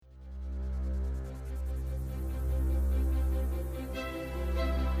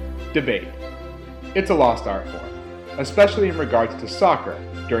Debate. It's a lost art form, especially in regards to soccer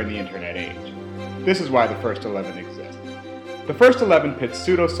during the internet age. This is why the First 11 exists. The First 11 pits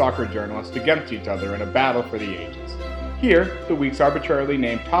pseudo-soccer journalists against each other in a battle for the ages. Here, the week's arbitrarily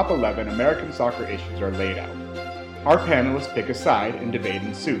named top 11 American soccer issues are laid out. Our panelists pick a side and debate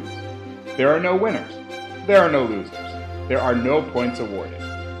ensues. There are no winners. There are no losers. There are no points awarded.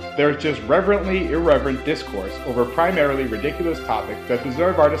 There is just reverently irreverent discourse over primarily ridiculous topics that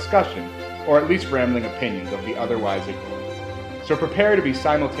deserve our discussion, or at least rambling opinions of the otherwise ignored. So prepare to be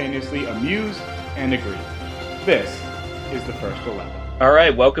simultaneously amused and aggrieved. This is the First 11. All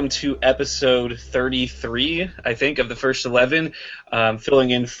right, welcome to episode 33, I think, of the First 11. Filling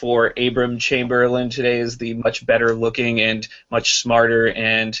in for Abram Chamberlain today is the much better looking and much smarter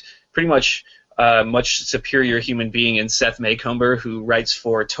and pretty much much superior human being in Seth Maycomber, who writes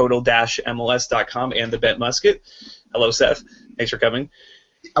for Total-MLS.com and The Bet Musket. Hello, Seth. Thanks for coming.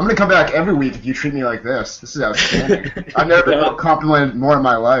 I'm going to come back every week if you treat me like this. This is outstanding. I've never been complimented more in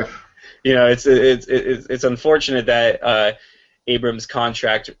my life. You know, it's unfortunate that Abram's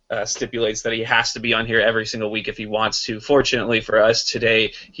contract stipulates that he has to be on here every single week if he wants to. Fortunately for us,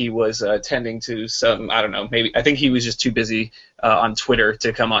 today he was tending to some, I don't know, maybe, I think he was just too busy on Twitter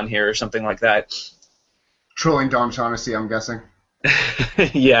to come on here or something like that. Trolling Dom Shaughnessy, I'm guessing.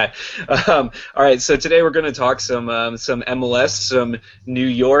 Yeah. All right, so today we're going to talk some MLS, some New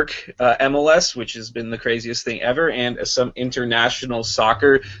York MLS, which has been the craziest thing ever, and some international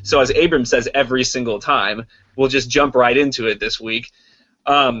soccer. So as Abram says every single time, we'll just jump right into it this week.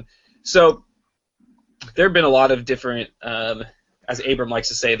 So there have been a lot of different, as Abram likes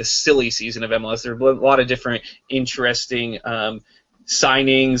to say, the silly season of MLS. There have been a lot of different interesting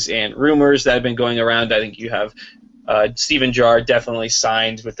signings and rumors that have been going around. I think you have Steven Gerrard definitely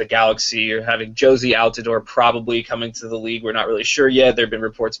signed with the Galaxy. You're having Jozy Altidore probably coming to the league. We're not really sure yet. There have been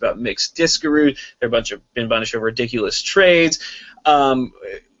reports about Mix Diskerud. There have been a bunch of ridiculous trades.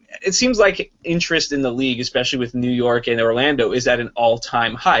 It seems like interest in the league, especially with New York and Orlando, is at an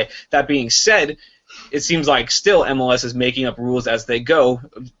all-time high. That being said, it seems like still MLS is making up rules as they go.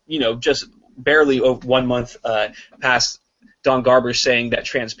 You know, just barely 1 month past Don Garber saying that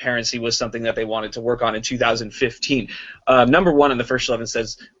transparency was something that they wanted to work on in 2015. Number one on the First 11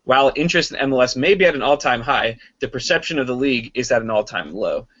 says, while interest in MLS may be at an all-time high, the perception of the league is at an all-time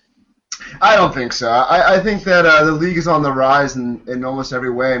low. I don't think so. I think that the league is on the rise in almost every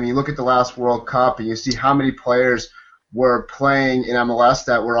way. I mean, you look at the last World Cup and you see how many players were playing in MLS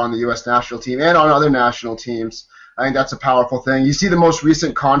that were on the U.S. national team and on other national teams. I think that's a powerful thing. You see the most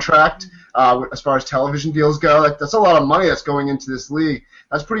recent contract as far as television deals go. Like, that's a lot of money that's going into this league.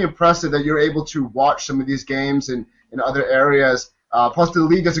 That's pretty impressive that you're able to watch some of these games in other areas. Plus, the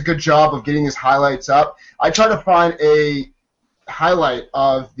league does a good job of getting his highlights up. I try to find a highlight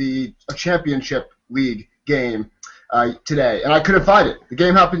of a championship league game today, and I couldn't find it. The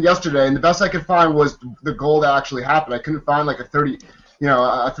game happened yesterday, and the best I could find was the goal that actually happened. I couldn't find like a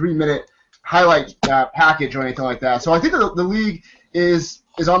 3-minute highlight package or anything like that. So I think the league is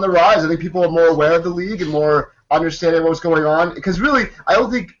on the rise. I think people are more aware of the league and more understanding what's going on. Because really, I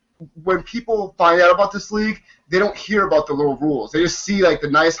don't think when people find out about this league, they don't hear about the little rules. They just see like the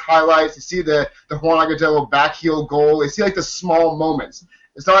nice highlights. They see the Juan Agudelo backheel goal. They see like the small moments.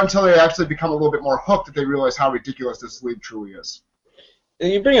 It's not until they actually become a little bit more hooked that they realize how ridiculous this league truly is.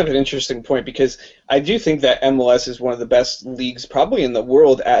 You bring up an interesting point, because I do think that MLS is one of the best leagues probably in the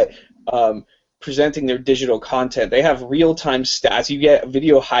world at presenting their digital content. They have real-time stats. You get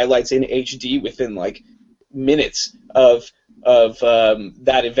video highlights in HD within like minutes of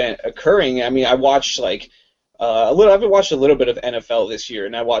that event occurring. I mean, I watched like I've watched a little bit of NFL this year,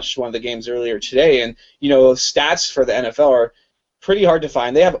 and I watched one of the games earlier today. And you know, stats for the NFL are pretty hard to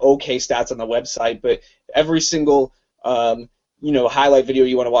find. They have okay stats on the website, but every single highlight video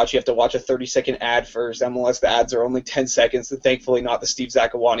you want to watch, you have to watch a 30-second ad first. MLS, the ads are only 10 seconds, and thankfully not the Steve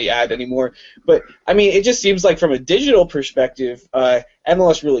Zakawani ad anymore. But, I mean, it just seems like from a digital perspective,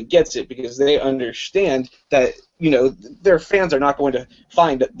 MLS really gets it, because they understand that, you know, their fans are not going to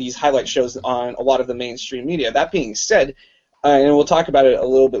find these highlight shows on a lot of the mainstream media. That being said, and we'll talk about it a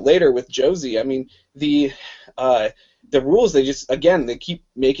little bit later with Jozy, I mean, the rules, they keep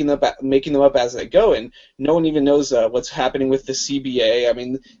making them up as they go, and no one even knows what's happening with the CBA. I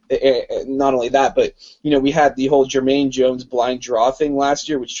mean, not only that, but you know, we had the whole Jermaine Jones blind draw thing last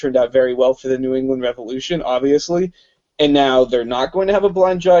year, which turned out very well for the New England Revolution, obviously. And now they're not going to have a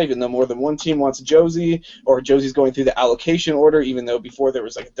blind draw, even though more than one team wants Jozy, or Jozy's going through the allocation order, even though before there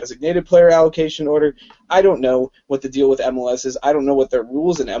was like a designated player allocation order. I don't know what the deal with MLS is. I don't know what their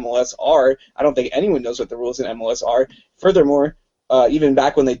rules in MLS are. I don't think anyone knows what the rules in MLS are. Furthermore, even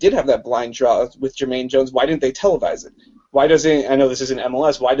back when they did have that blind draw with Jermaine Jones, why didn't they televise it? Why doesn't, I know this isn't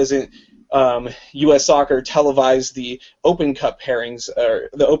MLS, why doesn't U.S. Soccer televise the Open Cup pairings or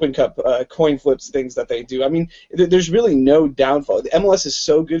the Open Cup coin flips things that they do? I mean, there's really no downfall. The MLS is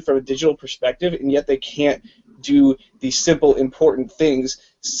so good from a digital perspective, and yet they can't do these simple, important things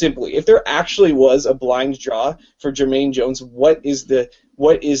simply. If there actually was a blind draw for Jermaine Jones, what is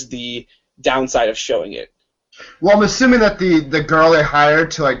the downside of showing it? Well, I'm assuming that the girl they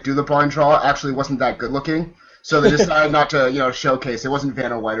hired to do the blind draw actually wasn't that good looking. So they decided not to, showcase. It wasn't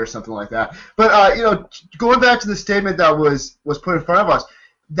Vanna White or something like that. But going back to the statement that was put in front of us,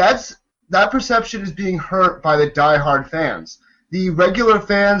 that perception is being hurt by the diehard fans. The regular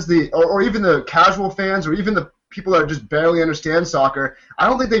fans, or even the casual fans, or even the people that just barely understand soccer, I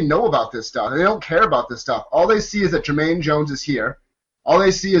don't think they know about this stuff. They don't care about this stuff. All they see is that Jermaine Jones is here. All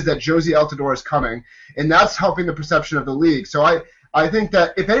they see is that Jozy Altidore is coming, and that's helping the perception of the league. So I think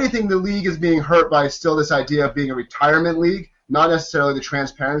that, if anything, the league is being hurt by still this idea of being a retirement league, not necessarily the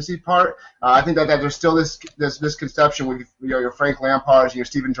transparency part. I think that there's still this misconception with your Frank Lampards and your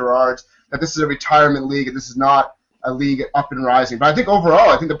Steven Gerrards that this is a retirement league and this is not a league up and rising. But I think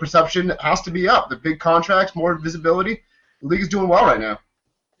overall, I think the perception has to be up. The big contracts, more visibility. The league is doing well right now.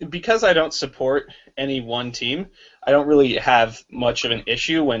 Because I don't support any one team, I don't really have much of an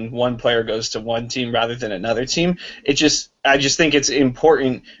issue when one player goes to one team rather than another team. I just think it's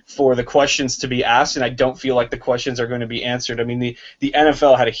important for the questions to be asked, and I don't feel like the questions are going to be answered. I mean, the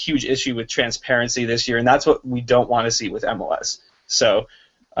NFL had a huge issue with transparency this year, and that's what we don't want to see with MLS. So,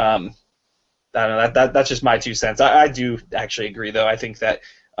 I don't know. That's just my 2 cents. I do actually agree, though. I think that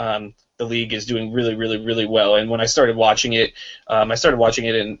the league is doing really, really, really well. And when I started watching it,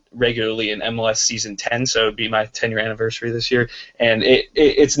 regularly in MLS season 10, so it'd be my 10-year anniversary this year, and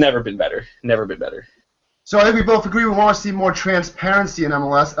it's never been better. Never been better. So I think we both agree we want to see more transparency in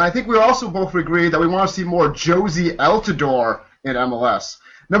MLS, and I think we also both agree that we want to see more Jozy Altidore in MLS.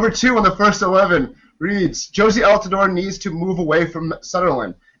 Number 2 on the first 11 reads, Jozy Altidore needs to move away from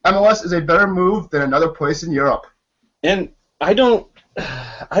Sunderland. MLS is a better move than another place in Europe. And I don't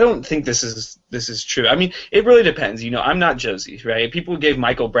think this is true. I mean, it really depends. I'm not Jozy, right? People gave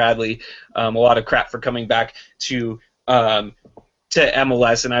Michael Bradley a lot of crap for coming back to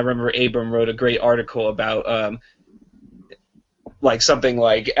MLS, and I remember Abram wrote a great article about something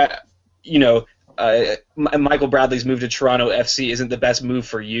like Michael Bradley's move to Toronto FC isn't the best move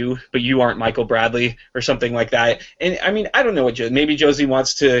for you, but you aren't Michael Bradley, or something like that. And I mean, I don't know what maybe Jozy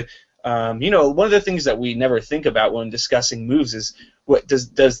wants to. One of the things that we never think about when discussing moves is what does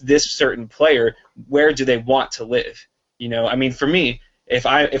this certain player, where do they want to live? I mean, for me, if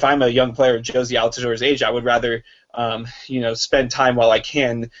I'm a young player of Jozy Altidore's age, I would rather spend time while I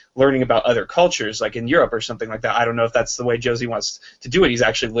can learning about other cultures, like in Europe or something like that. I don't know if that's the way Jozy wants to do it. He's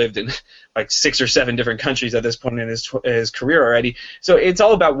actually lived in 6 or 7 different countries at this point in his career already. So it's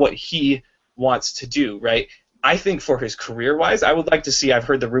all about what he wants to do, right? I think for his career-wise, I would like to see, I've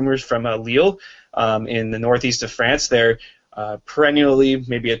heard the rumors from Lille in the northeast of France. They're perennially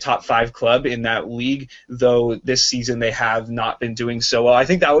maybe a top 5 club in that league, though this season they have not been doing so well. I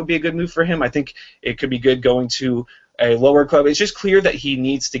think that would be a good move for him. I think it could be good going to a lower club. It's just clear that he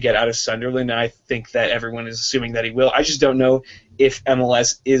needs to get out of Sunderland, and I think that everyone is assuming that he will. I just don't know if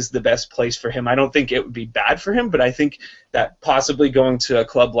MLS is the best place for him. I don't think it would be bad for him, but I think that possibly going to a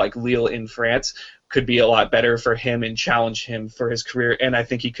club like Lille in France could be a lot better for him and challenge him for his career, and I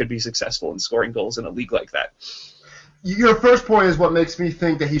think he could be successful in scoring goals in a league like that. Your first point is what makes me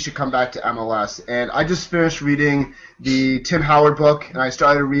think that he should come back to MLS, and I just finished reading the Tim Howard book, and I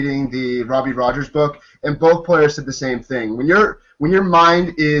started reading the Robbie Rogers book, and both players said the same thing. When your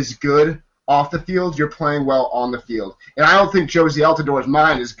mind is good off the field, you're playing well on the field, and I don't think Jozy Altidore's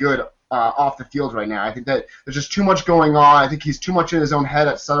mind is good off the field right now. I think that there's just too much going on. I think he's too much in his own head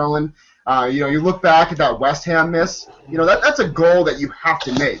at Sunderland. You look back at that West Ham miss. That's a goal that you have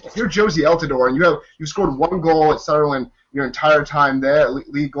to make. If you're Jozy Altidore and you scored 1 goal at Sunderland your entire time there,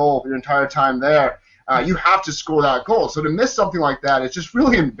 league goal your entire time there, you have to score that goal. So to miss something like that, it's just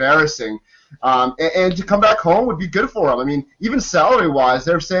really embarrassing. And to come back home would be good for him. I mean, even salary-wise,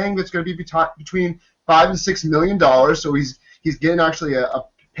 they're saying it's going to be between $5 and $6 million. So he's getting actually a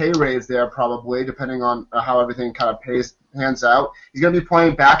pay raise there probably, depending on how everything kind of hands out. He's going to be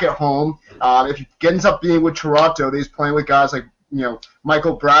playing back at home. If he ends up being with Toronto, he's playing with guys like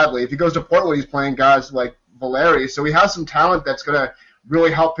Michael Bradley. If he goes to Portland, he's playing guys like Valeri. So he has some talent that's going to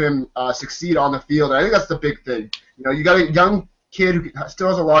really help him succeed on the field. And I think that's the big thing. You got a young kid who still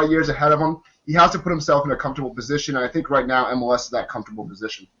has a lot of years ahead of him. He has to put himself in a comfortable position, and I think right now MLS is that comfortable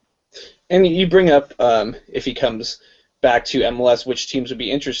position. And you bring up if he comes back to MLS, which teams would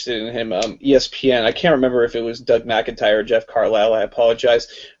be interested in him. ESPN, I can't remember if it was Doug McIntyre or Jeff Carlisle, I apologize,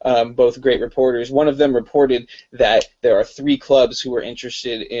 both great reporters. One of them reported that there are 3 clubs who are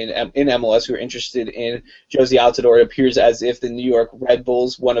interested in MLS who are interested in Jozy Altidore. It appears as if the New York Red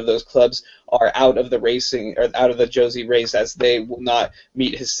Bulls, one of those clubs, are out of the racing, or out of the Jozy race, as they will not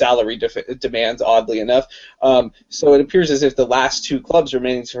meet his salary demands, oddly enough. So it appears as if the last 2 clubs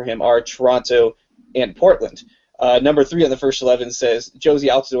remaining for him are Toronto and Portland. Number 3 on the first 11 says Jozy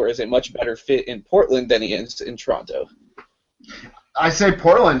Altidore is a much better fit in Portland than he is in Toronto. I say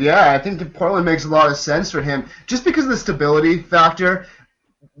Portland, yeah. I think that Portland makes a lot of sense for him just because of the stability factor.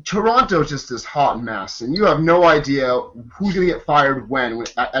 Toronto's just this hot mess, and you have no idea who's going to get fired when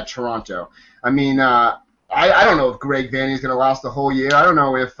at Toronto. I mean, I don't know if Greg Vanney's going to last the whole year. I don't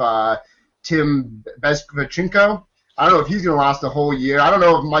know if Tim Bezpachenko, I don't know if he's going to last the whole year. I don't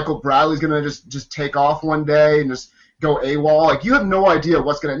know if Michael Bradley's going to just take off one day and just go AWOL. Like, you have no idea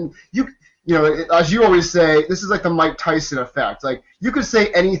what's going to – you know, as you always say, this is like the Mike Tyson effect. Like, you could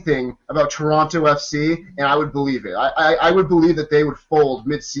say anything about Toronto FC, and I would believe it. I would believe that they would fold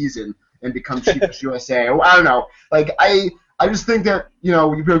mid-season and become Cheapest USA. I don't know. Like, I just think that, you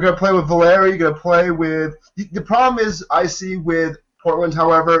know, you're going to play with Valeri, you're going to play with – the problem is I see with Portland,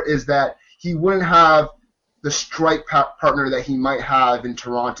 however, is that he wouldn't have – the strike partner that he might have in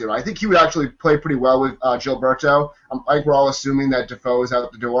Toronto. I think he would actually play pretty well with Gilberto. I think we're all assuming that Defoe is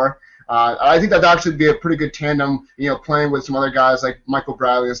out the door. I think that'd actually be a pretty good tandem, you know, playing with some other guys like Michael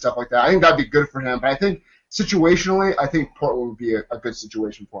Bradley and stuff like that. I think that'd be good for him. But I think situationally, I think Portland would be a good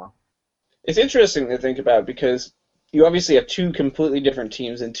situation for him. It's interesting to think about because you obviously have 2 completely different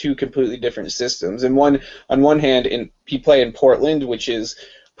teams and 2 completely different systems. And on one hand, you play in Portland, which is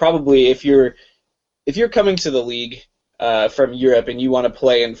probably if you're coming to the league from Europe and you want to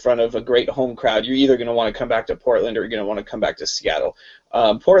play in front of a great home crowd, you're either going to want to come back to Portland or you're going to want to come back to Seattle.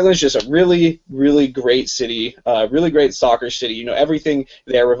 Portland's just a really, really great city, really great soccer city. You know, everything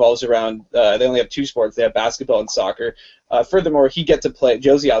there revolves around, they only have 2 sports. They have basketball and soccer. Furthermore,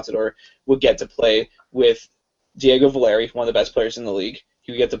 Jozy Altidore would get to play with Diego Valeri, one of the best players in the league.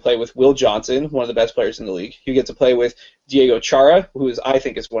 He would get to play with Will Johnson, one of the best players in the league. He would get to play with Diego Chara, who I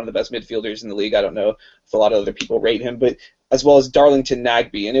think is one of the best midfielders in the league. I don't know if a lot of other people rate him, but as well as Darlington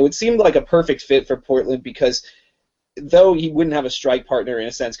Nagbe. And it would seem like a perfect fit for Portland because though he wouldn't have a strike partner in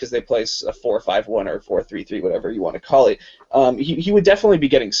a sense because they play a 4-5-1 or 4-3-3, whatever you want to call it, he would definitely be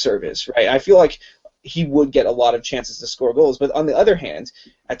getting service, right? I feel like he would get a lot of chances to score goals. But on the other hand,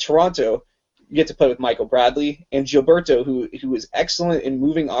 at Toronto, you get to play with Michael Bradley and Gilberto, who is excellent in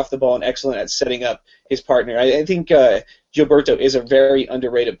moving off the ball and excellent at setting up his partner. I think Gilberto is a very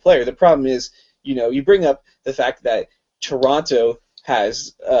underrated player. The problem is, you know, you bring up the fact that Toronto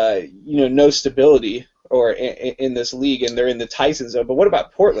has, no stability or in this league, and they're in the Tyson zone. But what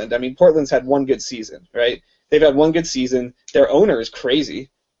about Portland? I mean, Portland's had one good season, right? They've had one good season. Their owner is crazy.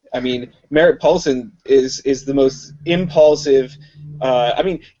 I mean, Merritt Paulson is the most impulsive.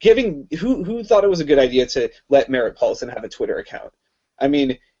 Who thought it was a good idea to let Merritt Paulson have a Twitter account? I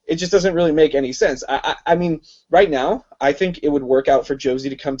mean, it just doesn't really make any sense. I mean, right now, I think it would work out for Jozy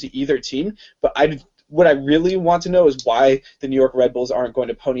to come to either team, but what I really want to know is why the New York Red Bulls aren't going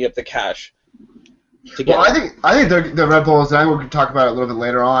to pony up the cash to get him. I think the Red Bulls, and I think we're going to talk about it a little bit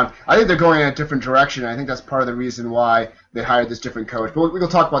later on, I think they're going in a different direction. I think that's part of the reason why they hired this different coach. But we'll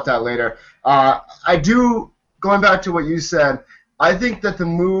talk about that later. Going back to what you said, I think that the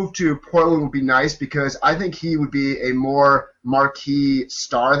move to Portland would be nice because I think he would be a more marquee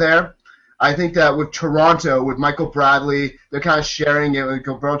star there. I think that with Toronto, with Michael Bradley, they're kind of sharing it with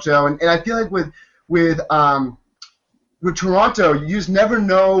Gilberto. And I feel like with Toronto, you just never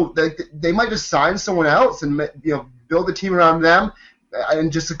know that they might just sign someone else and build a team around them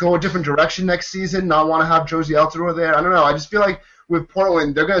and just go a different direction next season, not want to have Jozy Altidore there. I don't know. I just feel like with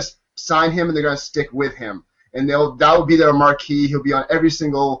Portland, they're going to sign him and they're going to stick with him. And that will be their marquee. He'll be on every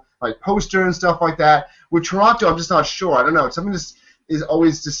single poster and stuff like that. With Toronto, I'm just not sure. I don't know. Something just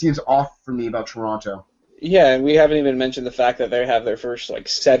seems off for me about Toronto. Yeah, and we haven't even mentioned the fact that they have their first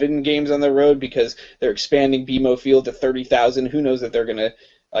 7 games on the road because they're expanding BMO Field to 30,000. Who knows if they're gonna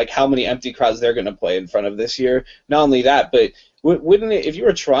how many empty crowds they're gonna play in front of this year? Not only that, but wouldn't it, if you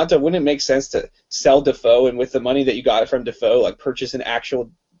were Toronto, wouldn't it make sense to sell Defoe and with the money that you got from Defoe, purchase an actual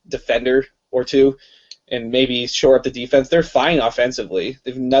defender or two? And maybe shore up the defense. They're fine offensively.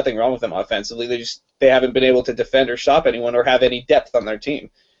 There's nothing wrong with them offensively. They haven't been able to defend or stop anyone or have any depth on their team.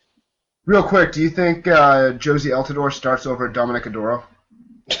 Real quick, do you think Jozy Altidore starts over Dominic Adoro?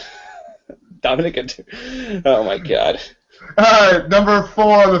 Dominic Adoro? Oh, my God. Number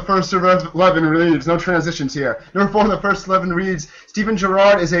 4 on the first 11 reads, no transitions here. Number 4 on the first 11 reads, Steven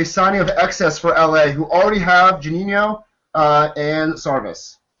Gerrard is a signing of excess for LA, who already have Juninho and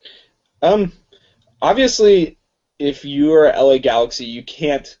Sarvis. Obviously, if you are LA Galaxy, you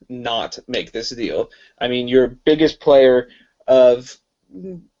can't not make this deal. I mean, your biggest player of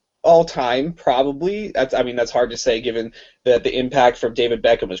all time, probably. That's hard to say, given that the impact from David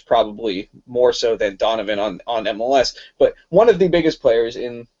Beckham is probably more so than Donovan on MLS. But one of the biggest players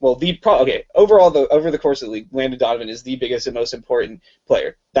over the course of the league, Landon Donovan is the biggest and most important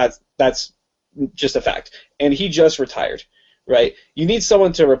player. That's just a fact, and he just retired. Right, you need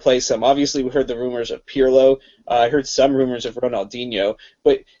someone to replace him. Obviously, we heard the rumors of Pirlo. I heard some rumors of Ronaldinho,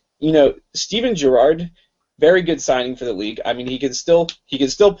 but Steven Gerrard, very good signing for the league. I mean, he can still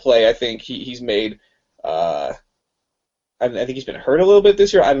play. I think he's made. I think he's been hurt a little bit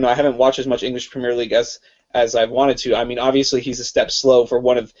this year. I don't know. I haven't watched as much English Premier League as I've wanted to. I mean, obviously he's a step slow for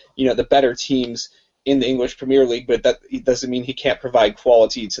one of the better teams in the English Premier League, but that doesn't mean he can't provide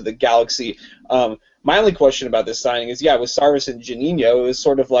quality to the Galaxy. My only question about this signing is, with Sarvis and Juninho, it was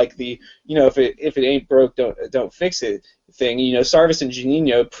sort of like the, if it ain't broke, don't fix it thing. Sarvis and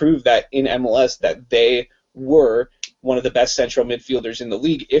Juninho proved that in MLS that they were one of the best central midfielders in the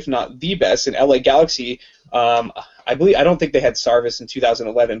league, if not the best. In LA Galaxy, I don't think they had Sarvis in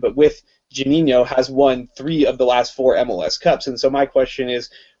 2011, but with Juninho has won 3 of the last 4 MLS Cups. And so my question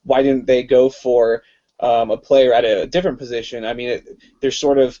is, why didn't they go for a player at a different position? I mean, they're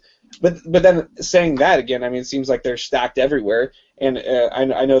sort of, but then saying that again, I mean, it seems like they're stacked everywhere. And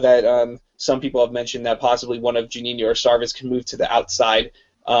I know that some people have mentioned that possibly one of Juninho or Sarvis can move to the outside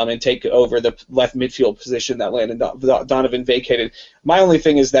and take over the left midfield position that Landon Donovan vacated. My only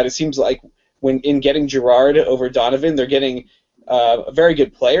thing is that it seems like when in getting Gerrard over Donovan, they're getting a very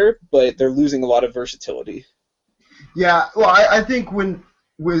good player, but they're losing a lot of versatility. Yeah, well, I think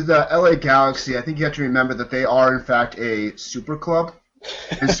with LA Galaxy, I think you have to remember that they are, in fact, a super club.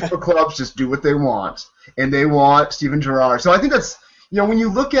 And super clubs just do what they want. And they want Steven Gerrard. So I think that's, when you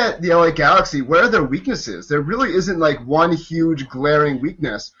look at the LA Galaxy, where are their weaknesses? There really isn't like one huge glaring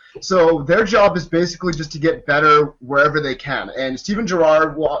weakness. So their job is basically just to get better wherever they can. And Steven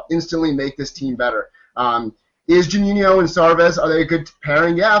Gerrard will instantly make this team better. Is Juninho and Sarvis, are they a good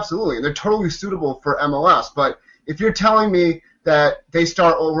pairing? Yeah, absolutely. And they're totally suitable for MLS. But if you're telling me that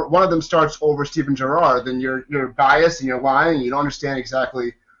one of them starts over Steven Gerrard, then you're biased and you're lying and you don't understand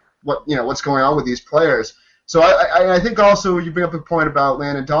exactly what's going on with these players. So I think also you bring up a point about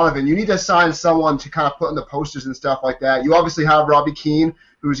Landon Donovan. You need to sign someone to kind of put in the posters and stuff like that. You obviously have Robbie Keane,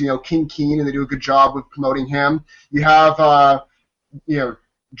 who's King Keane, and they do a good job with promoting him. You have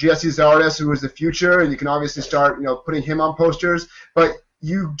Jesse Zardes, who is the future, and you can obviously start putting him on posters. But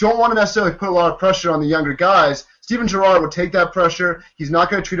you don't want to necessarily put a lot of pressure on the younger guys. Steven Gerrard would take that pressure. He's not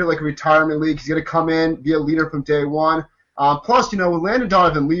going to treat it like a retirement league. He's going to come in, be a leader from day one. Plus, with Landon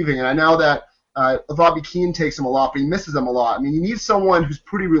Donovan leaving, and I know that Robbie Keane takes him a lot, but he misses him a lot. I mean, you need someone who's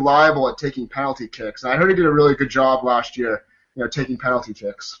pretty reliable at taking penalty kicks. And I heard he did a really good job last year, taking penalty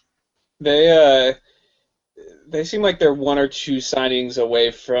kicks. They seem like they're 1 or 2 signings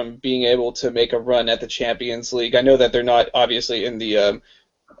away from being able to make a run at the Champions League. I know that they're not obviously in the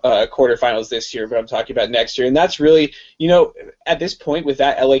quarterfinals this year, but I'm talking about next year. And that's really, at this point with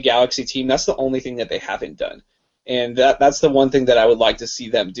that LA Galaxy team, that's the only thing that they haven't done. And that's the one thing that I would like to see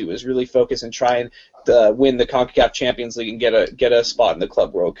them do, is really focus and try and win the CONCACAF Champions League and get a spot in the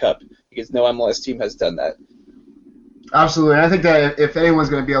Club World Cup, because no MLS team has done that. Absolutely. And I think that if anyone's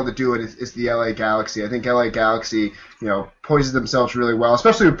going to be able to do it, it's the LA Galaxy. I think LA Galaxy, poises themselves really well,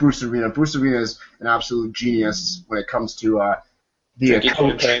 especially with Bruce Arena. Bruce Arena is an absolute genius when it comes to drinking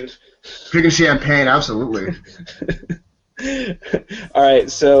champagne. Drinking champagne, absolutely. All right,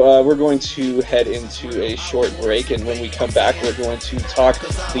 so we're going to head into a short break, and when we come back, we're going to talk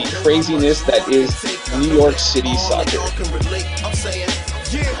the craziness that is New York City soccer. I'm saying,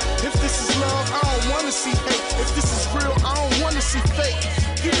 if this is love, I don't want to see hate. If this is real, I don't want to see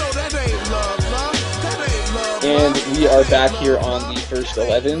fake. You know that ain't love. That ain't love. And we are back here on the First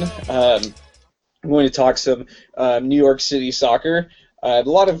 11. I'm going to talk some New York City soccer. A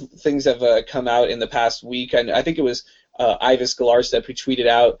lot of things have come out in the past week, and I think it was Ivis Galarcep who tweeted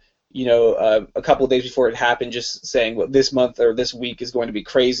out, a couple of days before it happened, just saying, well, this month or this week is going to be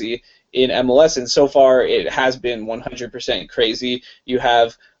crazy in MLS, and so far it has been 100% crazy. You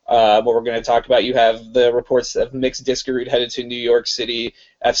have what we're going to talk about. You have the reports of Mix Diskerud headed to New York City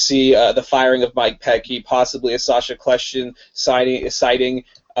FC, the firing of Mike Petke, possibly a Sasha Kljestan sighting,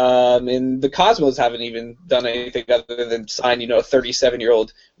 And the Cosmos haven't even done anything other than sign, a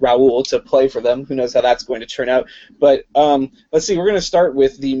 37-year-old Raul to play for them. Who knows how that's going to turn out? But let's see. We're going to start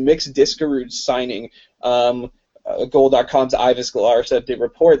with the Mix Diskerud signing. Goal.com's Ivis Galar said to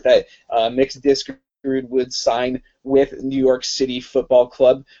report that Mix Diskerud would sign with New York City Football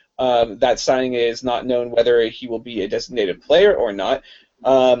Club. That signing is not known whether he will be a designated player or not.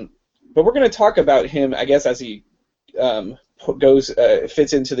 But we're going to talk about him, I guess, as he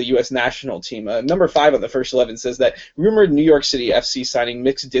fits into the U.S. national team. Number 5 on the first 11 says that rumored New York City FC signing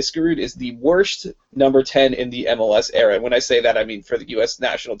Mix Diskerud is the worst number 10 in the MLS era. And when I say that, I mean for the U.S.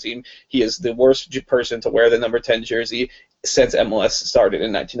 national team, he is the worst person to wear the number 10 jersey since MLS started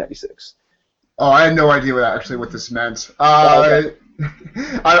in 1996. Oh, I had no idea what this meant. Okay.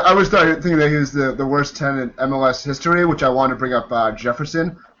 I was thinking that he was the worst 10 in MLS history, which I wanted to bring up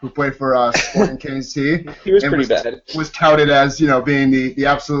Jefferson, who played for Sporting KC. He was pretty bad. Was touted as being the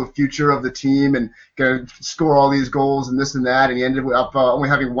absolute future of the team and going to score all these goals and this and that, and he ended up only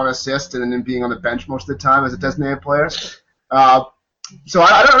having 1 assist and then being on the bench most of the time as a designated player. So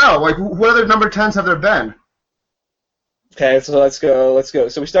I don't know. Like, what other number 10s have there been? Okay, so let's go.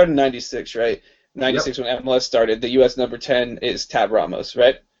 So we started in 96, right? 96 Yep. when MLS started. The U.S. number 10 is Tab Ramos,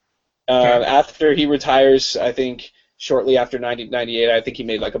 right? Okay. After he retires, I think shortly after 98, I think he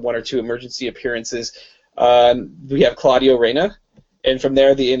made like 1 or 2 emergency appearances. We have Claudio Reyna, and from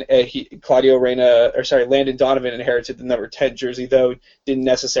there, Landon Donovan inherited the number 10 jersey, though didn't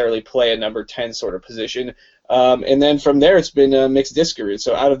necessarily play a number 10 sort of position. And then from there, it's been Mix Diskerud.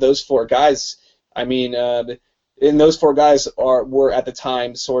 So out of those 4 guys, I mean. And those 4 guys were at the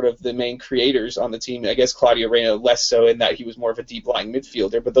time sort of the main creators on the team. I guess Claudio Reyna less so in that he was more of a deep-lying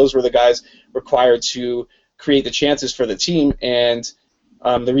midfielder, but those were the guys required to create the chances for the team. And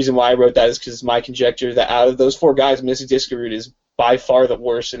the reason why I wrote that is because my conjecture that out of those 4 guys, Mix Diskerud is by far the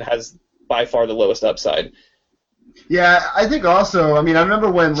worst and has by far the lowest upside. Yeah, I think also, I remember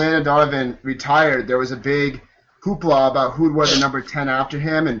when Landon Donovan retired, there was a big hoopla about who would wear the number 10 after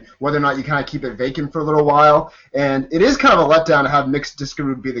him and whether or not you kind of keep it vacant for a little while. And it is kind of a letdown to have Mix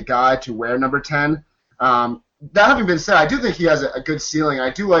Diskerud be the guy to wear number 10. That having been said, I do think he has a good ceiling. I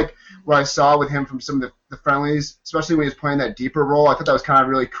do like what I saw with him from some of the friendlies, especially when he was playing that deeper role. I thought that was kind of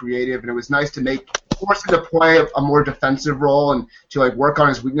really creative, and it was nice to force him to play a more defensive role and to work on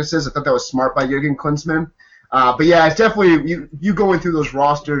his weaknesses. I thought that was smart by Jurgen Klinsmann. But yeah, it's definitely you going through those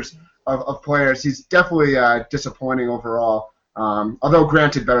rosters of players, he's definitely disappointing overall, although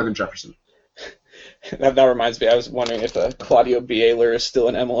granted better than Jefferson. That reminds me, I was wondering if Claudio Bielor is still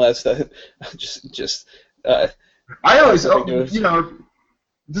in MLS. I always,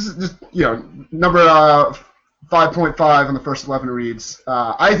 this is just, number 5.5 on the first 11 reads.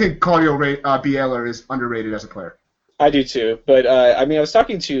 I think Claudio Bielor is underrated as a player. I do too, but I was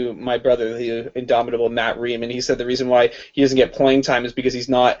talking to my brother, the indomitable Matt Ream, and he said the reason why he doesn't get playing time is because he's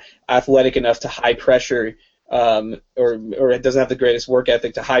not athletic enough to high pressure, or doesn't have the greatest work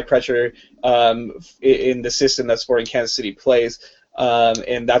ethic to high pressure in the system that Sporting Kansas City plays,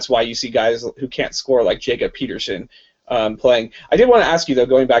 and that's why you see guys who can't score like Jacob Peterson playing. I did want to ask you though,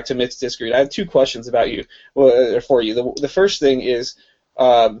 going back to Mix Diskerud, I have 2 questions about you, for you. The first thing is.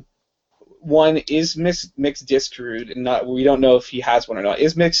 One, is Mix Diskerud, and we don't know if he has one or not,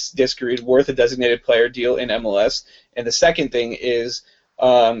 is Mix Diskerud worth a designated player deal in MLS? And the second thing is,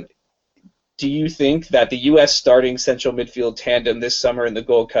 do you think that the U.S. starting central midfield tandem this summer in the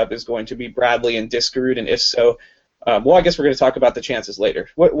Gold Cup is going to be Bradley and Diskerud? And if so, well, I guess we're going to talk about the chances later.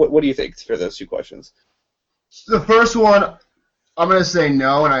 What do you think for those 2 questions? The first one, I'm going to say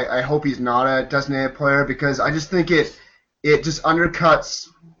no, and I hope he's not a designated player because I just think it just undercuts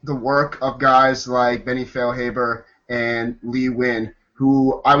the work of guys like Benny Feilhaber and Lee Nguyen,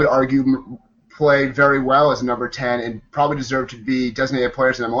 who I would argue played very well as number 10 and probably deserve to be designated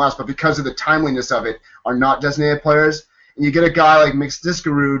players in MLS, but because of the timeliness of it, are not designated players. And you get a guy like Mix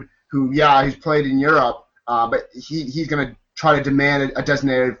Diskerud, who, yeah, he's played in Europe, but he's going to try to demand a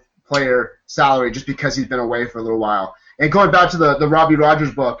designated player salary just because he's been away for a little while. And going back to the Robbie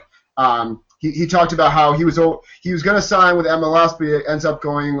Rogers book, he talked about how he was going to sign with MLS, but he ends up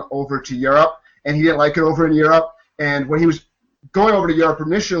going over to Europe, and he didn't like it over in Europe. And when he was going over to Europe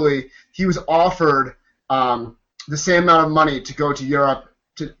initially, he was offered the same amount of money to go to Europe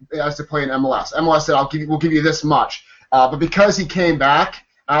as to play in MLS. MLS said, we'll give you this much. But because he came back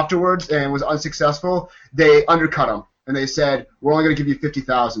afterwards and was unsuccessful, they undercut him. And they said, we're only going to give you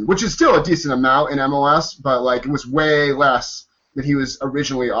 $50,000, which is still a decent amount in MLS, but it was way less than he was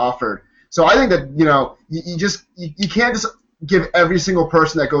originally offered. So I think that you can't just give every single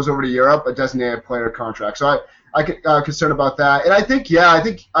person that goes over to Europe a designated player contract. So I get concerned about that. And I think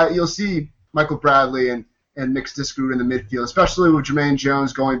you'll see Michael Bradley and Nick Diskerud in the midfield, especially with Jermaine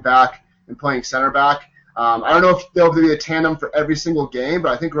Jones going back and playing center back. I don't know if they'll be a tandem for every single game,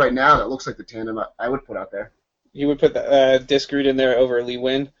 but I think right now that looks like the tandem I would put out there. You would put Diskerud in there over Lee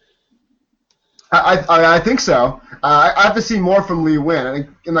Nguyen? I think so. I have to see more from Lee Nguyen. I think,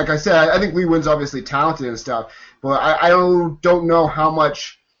 and like I said, I think Lee Nguyen's obviously talented and stuff, but I don't know how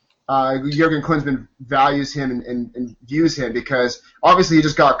much Jurgen Klinsmann values him and views him, because obviously he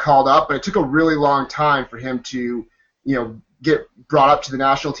just got called up, but it took a really long time for him to, get brought up to the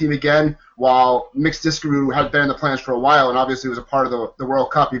national team again, while Mix Diskerud had been in the plans for a while and obviously was a part of the World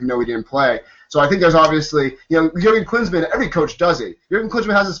Cup even though he didn't play. So I think there's obviously, Jurgen Klinsmann, every coach does it. Jurgen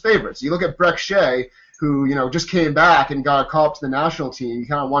Klinsmann has his favorites. You look at Breck Shea, who, just came back and got a call up to the national team. You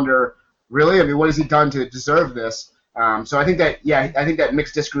kind of wonder, really? I mean, what has he done to deserve this? So I think that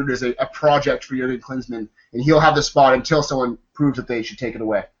Mix Diskerud is a project for Jurgen Klinsmann, and he'll have the spot until someone proves that they should take it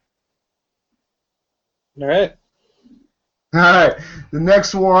away. All right. All right. The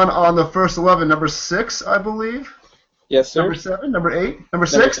next one on the first 11, number 6, I believe. Yes, sir. Number 7, number 8, number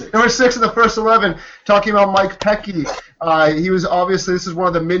 6? Number 6 in the first 11, talking about Mike Pecky. He was obviously, this is one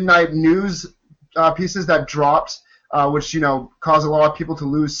of the midnight news pieces that dropped, which, caused a lot of people to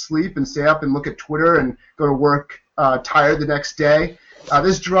lose sleep and stay up and look at Twitter and go to work tired the next day.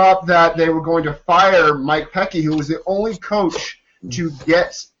 This dropped that they were going to fire Mike Pecky, who was the only coach to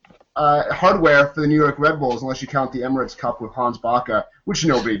get hardware for the New York Red Bulls, unless you count the Emirates Cup with Hans Baca, which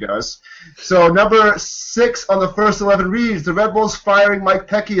nobody does. So number 6 on the first 11 reads, the Red Bulls firing Mike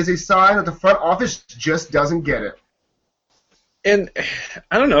Pecky is a sign that the front office just doesn't get it. And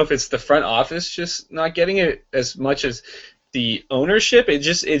I don't know if it's the front office just not getting it as much as the ownership. It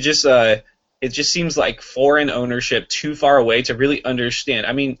just seems like foreign ownership too far away to really understand.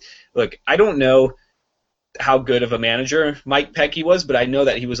 I mean, look, I don't know how good of a manager Mike Pecky was, but I know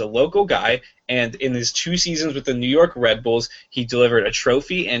that he was a local guy, and in his 2 seasons with the New York Red Bulls, he delivered a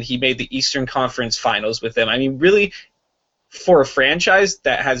trophy, and he made the Eastern Conference Finals with them. I mean, really, for a franchise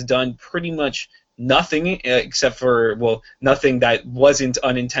that has done pretty much nothing except for, nothing that wasn't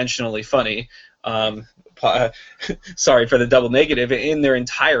unintentionally funny, sorry for the double negative, in their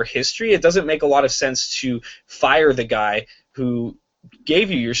entire history, it doesn't make a lot of sense to fire the guy who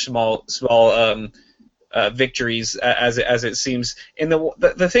gave you your small victories, as it seems. And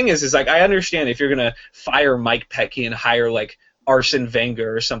the thing is like, I understand if you're gonna fire Mike Pecky and hire like Arsene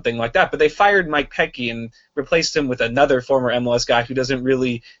Wenger or something like that, but they fired Mike Pecky and replaced him with another former MLS guy who doesn't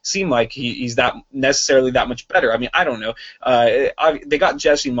really seem like he's that necessarily that much better. I mean, I don't know. They got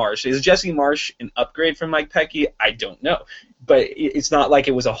Jesse Marsch. Is Jesse Marsch an upgrade from Mike Pecky? I don't know, but it's not like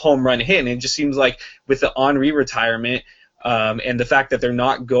it was a home run hit. And it just seems like with the Henry retirement, and the fact that they're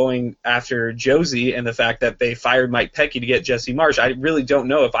not going after Josie, and the fact that they fired Mike Pecky to get Jesse Marsch, I really don't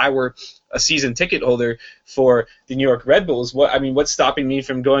know. If I were a season ticket holder for the New York Red Bulls, what's stopping me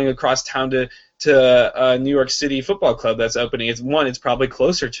from going across town to New York City Football Club that's opening? It's one, it's probably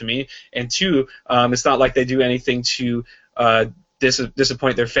closer to me, and 2, it's not like they do anything to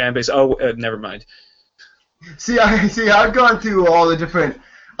disappoint their fan base. Never mind. See, I've gone through all the different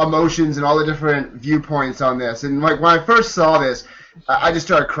emotions and all the different viewpoints on this, and like when I first saw this, I just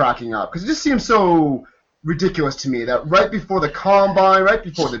started cracking up, because it just seems so ridiculous to me that right before the combine, right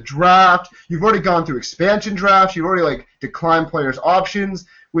before the draft, you've already gone through expansion drafts, you've already declined players' options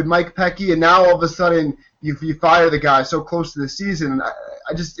with Mike Pecky, and now all of a sudden you fire the guy so close to the season. And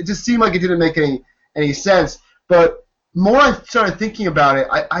it just seemed like it didn't make any sense. But more I started thinking about it,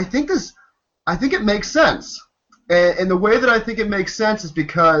 I think it makes sense. And the way that I think it makes sense is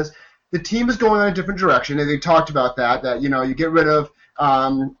because the team is going in a different direction, and they talked about that you get rid of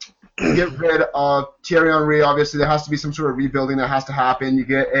Thierry Henry. Obviously, there has to be some sort of rebuilding that has to happen. You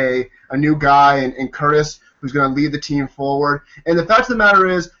get a new guy in Curtis who's going to lead the team forward. And the fact of the matter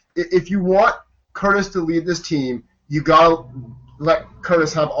is, if you want Curtis to lead this team, you got to let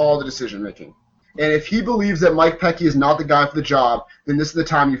Curtis have all the decision making. And if he believes that Mike Pecky is not the guy for the job, then this is the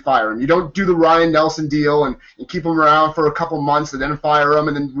time you fire him. You don't do the Ryan Nelson deal and keep him around for a couple months and then fire him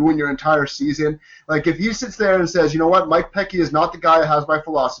and then ruin your entire season. Like, if he sits there and says, you know what, Mike Pecky is not the guy that has my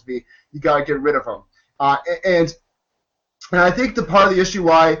philosophy, you got to get rid of him. And I think the part of the issue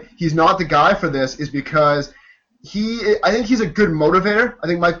why he's not the guy for this is because I think he's a good motivator. I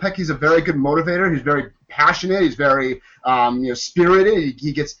think Mike Pecky's a very good motivator. He's very passionate. He's very spirited.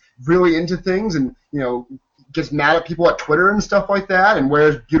 He gets really into things and gets mad at people at Twitter and stuff like that, and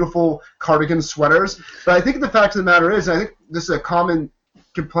wears beautiful cardigan sweaters. But I think the fact of the matter is, I think this is a common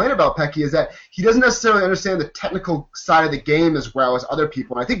complain about Pecky is that he doesn't necessarily understand the technical side of the game as well as other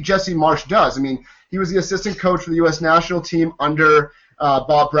people. And I think Jesse Marsch does. I mean, he was the assistant coach for the U.S. national team under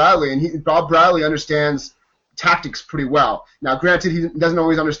Bob Bradley, and Bob Bradley understands tactics pretty well. Now, granted, he doesn't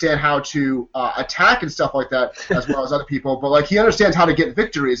always understand how to attack and stuff like that as well as other people, but like he understands how to get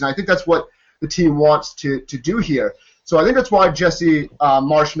victories, and I think that's what the team wants to do here. So I think that's why Jesse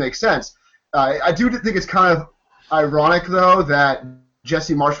Marsch makes sense. I do think it's kind of ironic, though, that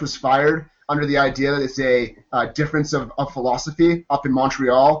Jesse Marsch was fired under the idea that it's a difference of philosophy up in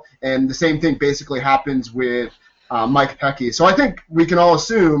Montreal, and the same thing basically happens with Mike Pecky. So I think we can all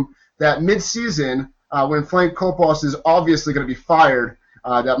assume that mid-season, when Frank Kopos is obviously going to be fired,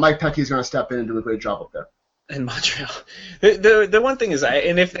 that Mike Pecky is going to step in and do a great job up there. In Montreal. The one thing is,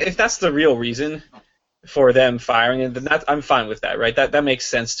 and if that's the real reason for them firing him, then I'm fine with that, right? That makes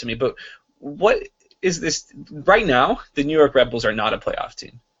sense to me. But what is this right now? The New York Red Bulls are not a playoff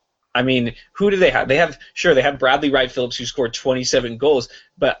team. I mean, who do they have? They have Bradley Wright Phillips, who scored 27 goals,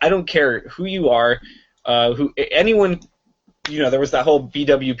 but I don't care who you are, anyone. There was that whole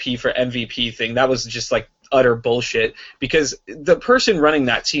BWP for MVP thing. That was just like utter bullshit, because the person running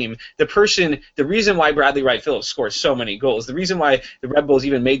that team, the reason why Bradley Wright Phillips scored so many goals, the reason why the Red Bulls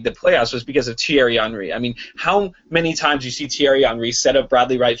even made the playoffs was because of Thierry Henry. I mean, how many times you see Thierry Henry set up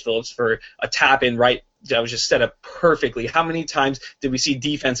Bradley Wright Phillips for a tap in right that was just set up perfectly? How many times did we see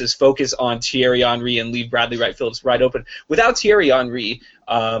defenses focus on Thierry Henry and leave Bradley Wright Phillips wide open? Without Thierry Henry,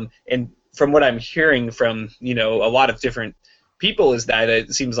 and from what I'm hearing from a lot of different people, is that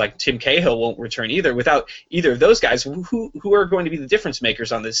it seems like Tim Cahill won't return either. Without either of those guys, who are going to be the difference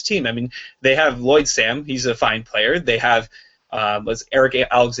makers on this team? I mean, they have Lloyd Sam, he's a fine player. They have Eric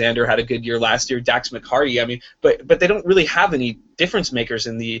Alexander had a good year last year. Dax McCarty. I mean, but they don't really have any difference makers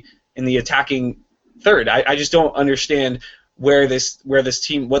in the attacking third. I just don't understand what this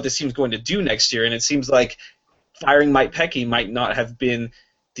team's going to do next year. And it seems like firing Mike Pecky might not have been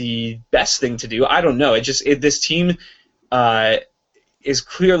the best thing to do. I don't know. This team is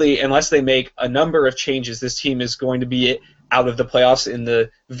clearly, unless they make a number of changes, this team is going to be out of the playoffs in the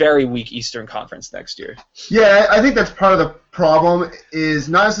very weak Eastern Conference next year. Yeah, I think that's part of the problem, is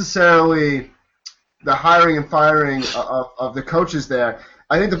not necessarily the hiring and firing of the coaches there.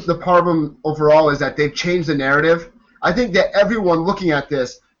 I think the problem overall is that they've changed the narrative. I think that everyone looking at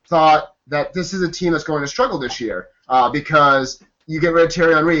this thought that this is a team that's going to struggle this year because you get rid of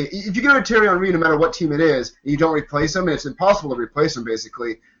Thierry Henry. If you get rid of Thierry Henry, no matter what team it is, and you don't replace him, and it's impossible to replace him,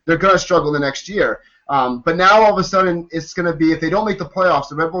 basically, they're going to struggle the next year. But now, all of a sudden, it's going to be, if they don't make the playoffs,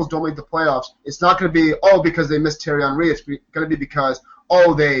 the Red Bulls don't make the playoffs, it's not going to be, because they missed Thierry Henry. It's going to be because,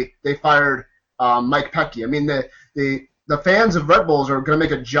 they fired Mike Pecky. I mean, the fans of Red Bulls are going to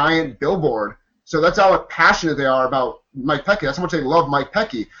make a giant billboard. So that's how passionate they are about Mike Pecky. That's how much they love Mike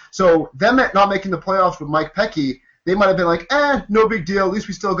Pecky. So them not making the playoffs with Mike Pecky, they might have been like, no big deal. At least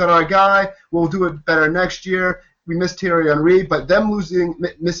we still got our guy. We'll do it better next year. We missed Thierry Henry. But them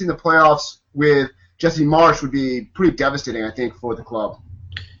missing the playoffs with Jesse Marsch would be pretty devastating, I think, for the club.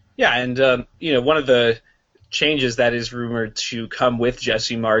 Yeah, and one of the changes that is rumored to come with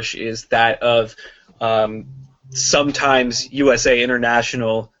Jesse Marsch is that of sometimes USA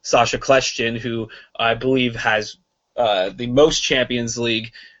International Sacha Kljestan, who I believe has the most Champions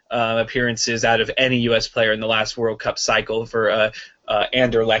League appearances out of any U.S. player in the last World Cup cycle for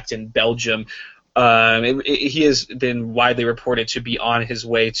Anderlecht in Belgium. He has been widely reported to be on his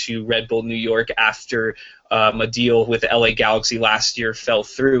way to Red Bull New York after a deal with the LA Galaxy last year fell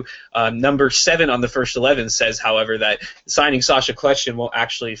through. Number 7 on the first 11 says, however, that signing Sacha Kljestan won't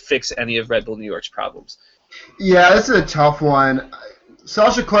actually fix any of Red Bull New York's problems. Yeah, this is a tough one.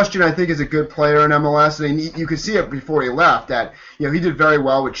 Sacha Kljestan, I think, is a good player in MLS, and you could see it before he left that he did very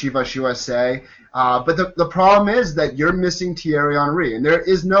well with Chivas USA. But the problem is that you're missing Thierry Henry, and there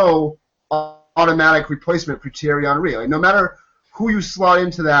is no automatic replacement for Thierry Henry. Like, no matter who you slot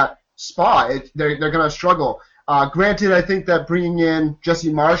into that spot, they're going to struggle. Granted, I think that bringing in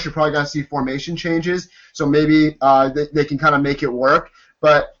Jesse Marsch, you're probably going to see formation changes, so maybe they can kind of make it work.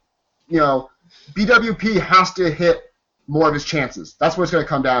 But BWP has to hit more of his chances. That's what it's going to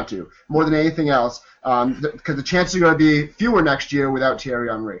come down to, more than anything else, because the chances are going to be fewer next year without Thierry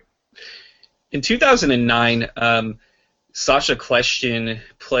Henry. In 2009, Sacha Kljestan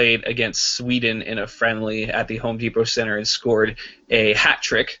played against Sweden in a friendly at the Home Depot Center and scored a hat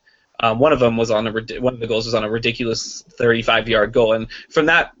trick. One of the goals was on a ridiculous 35-yard goal, and from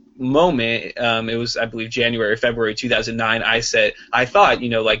that moment, it was, I believe, February 2009. I thought,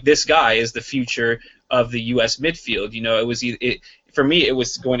 this guy is the future of the U.S. midfield. For me, it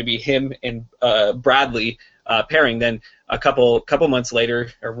was going to be him and Bradley pairing. Then a couple months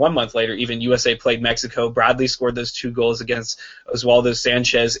later, or 1 month later, even USA played Mexico. Bradley scored those 2 goals against Oswaldo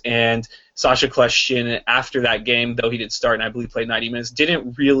Sanchez, and Sasha Kljestan, after that game, though he did start and I believe played 90 minutes,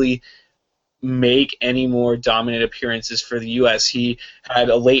 didn't really make any more dominant appearances for the U.S. He had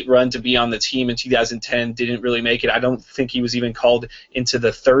a late run to be on the team in 2010, didn't really make it. I don't think he was even called into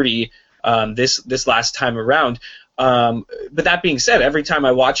the 30 this last time around. But that being said, every time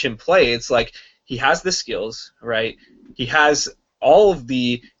I watch him play, it's like he has the skills, right? He has all of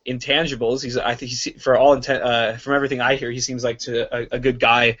the intangibles. I think from everything I hear, he seems like a good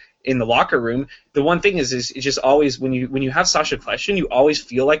guy in the locker room. The one thing is it's just always when you have Sasha Kljestan, you always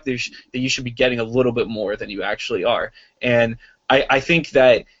feel like that you should be getting a little bit more than you actually are. And I think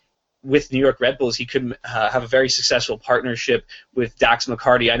that with New York Red Bulls, he could have a very successful partnership with Dax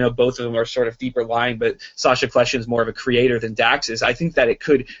McCarty. I know both of them are sort of deeper lying, but Sasha Kljestan is more of a creator than Dax is. I think that it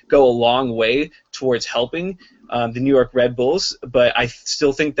could go a long way towards helping the New York Red Bulls, but I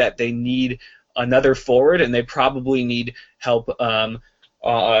still think that they need another forward, and they probably need help on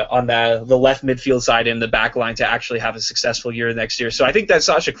the left midfield side and the back line to actually have a successful year next year. So I think that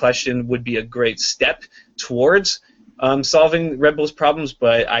Sasha Kljestan would be a great step towards solving Red Bulls' problems,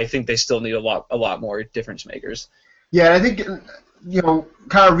 but I think they still need a lot more difference makers. Yeah, I think,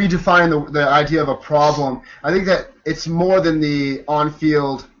 kind of redefine the idea of a problem. I think that it's more than the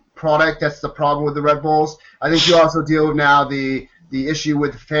on-field product that's the problem with the Red Bulls. I think you also deal with now the issue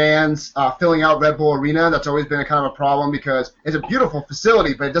with fans filling out Red Bull Arena. That's always been a kind of a problem because it's a beautiful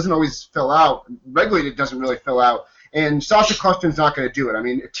facility, but it doesn't always fill out. Regularly, it doesn't really fill out. And Sasha Kljestan's not going to do it. I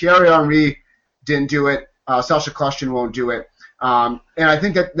mean, Thierry Henry didn't do it. Sasha Kljestan won't do it. And I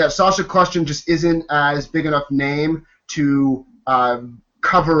think that Sasha Kljestan just isn't as big enough name to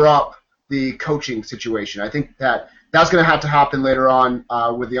cover up the coaching situation. I think that's going to have to happen later on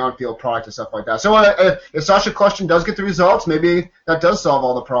with the on-field product and stuff like that. So if Sasha Kljestan does get the results, maybe that does solve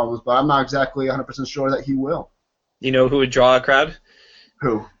all the problems, but I'm not exactly 100% sure that he will. You know who would draw a crowd?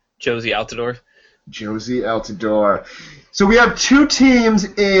 Who? Jozy Altidore. Jozy Altidore. So we have 2 teams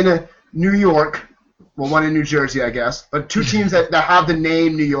in New York. Well, one in New Jersey, I guess, but 2 teams that have the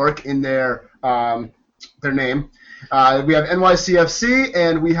name New York in their name. We have NYCFC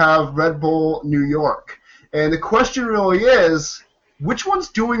and we have Red Bull New York. And the question really is, which one's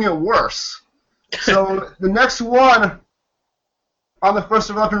doing it worse? So the next one on the first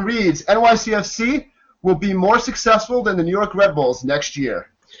 11 reads, NYCFC will be more successful than the New York Red Bulls next year.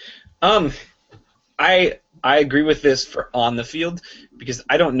 I agree with this for on the field because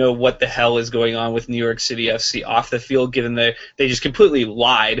I don't know what the hell is going on with New York City FC off the field, given they just completely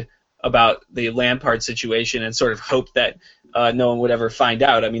lied about the Lampard situation and sort of hoped that no one would ever find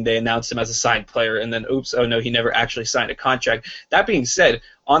out. I mean, they announced him as a signed player, and then, oops, oh no, he never actually signed a contract. That being said,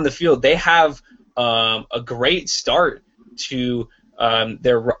 on the field, they have a great start to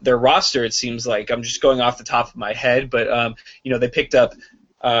their roster, it seems like. I'm just going off the top of my head, but they picked up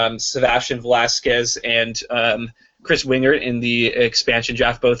Sebastian Velasquez and Chris Wingert in the expansion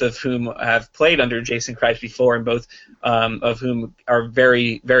draft, both of whom have played under Jason Kreis before, and both of whom are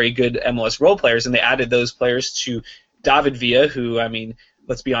very, very good MLS role players. And they added those players to David Villa, who, I mean,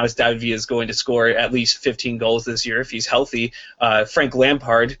 let's be honest, David Villa is going to score at least 15 goals this year if he's healthy. Frank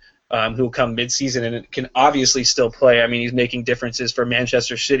Lampard, who will come mid-season and can obviously still play. I mean, he's making differences for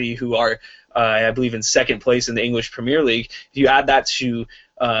Manchester City, who are, I believe, in second place in the English Premier League. If you add that to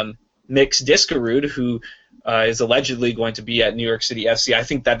Mix Diskerud, who is allegedly going to be at New York City FC, I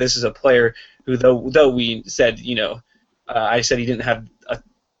think that this is a player who, though we said, I said he didn't have a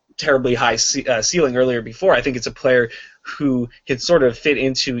terribly high ceiling earlier before, I think it's a player who can sort of fit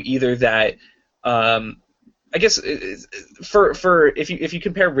into either that. I guess for if you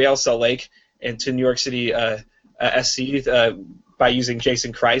compare Real Salt Lake and to New York City SC by using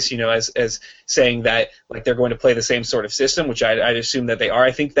Jason Kreis, as saying that like they're going to play the same sort of system, which I'd assume that they are.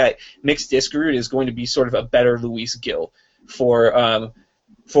 I think that Mix Diskerud is going to be sort of a better Luis Gil for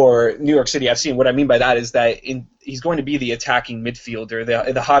New York City FC. And what I mean by that is that he's going to be the attacking midfielder,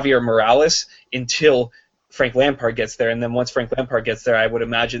 the Javier Morales, until Frank Lampard gets there, and then once Frank Lampard gets there, I would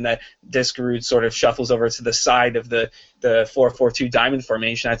imagine that Diskerud sort of shuffles over to the side of the 4-4-2 diamond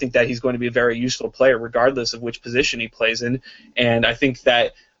formation. I think that he's going to be a very useful player regardless of which position he plays in, and I think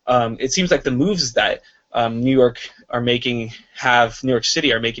that it seems like the moves that New York City are making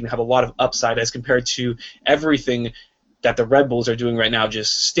have a lot of upside as compared to everything that the Red Bulls are doing right now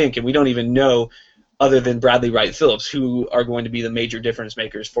just stink, and we don't even know, other than Bradley Wright Phillips, who are going to be the major difference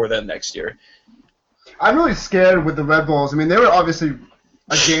makers for them next year. I'm really scared with the Red Bulls. I mean, they were obviously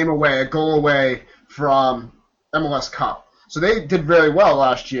a goal away from MLS Cup. So they did very well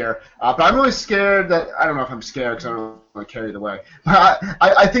last year. But I'm really scared that, I don't know if I'm scared because I don't want to carry it away. But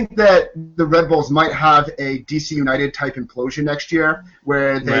I think that the Red Bulls might have a DC United type implosion next year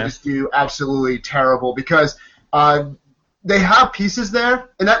where they just do absolutely terrible because they have pieces there,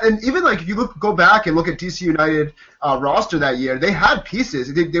 and even like if you go back and look at DC United roster that year, they had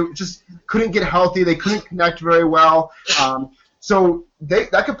pieces. They just couldn't get healthy. They couldn't connect very well. So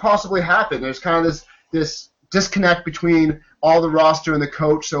that could possibly happen. There's kind of this disconnect between all the roster and the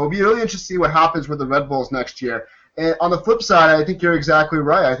coach. So it'll be really interesting to see what happens with the Red Bulls next year. And on the flip side, I think you're exactly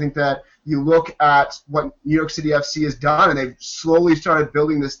right. I think that you look at what New York City FC has done, and they've slowly started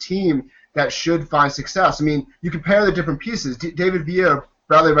building this team that should find success. I mean, you compare the different pieces. David Villa,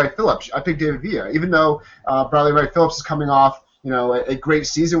 Bradley Wright Phillips. I picked David Villa, even though Bradley Wright Phillips is coming off, a great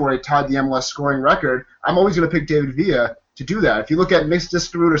season where he tied the MLS scoring record. I'm always going to pick David Villa to do that. If you look at Mixed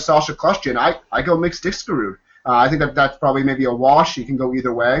Diskerud or Sasha Kljestan, I go Mixed Diskerud. I think that's probably maybe a wash. You can go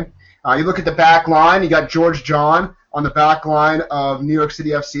either way. You look at the back line. You got George John on the back line of New York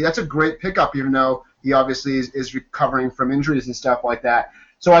City FC. That's a great pickup, even though he obviously is recovering from injuries and stuff like that.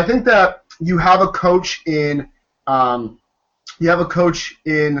 So I think that you have a coach in Jason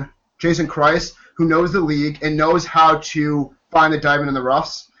Kreis who knows the league and knows how to find the diamond in the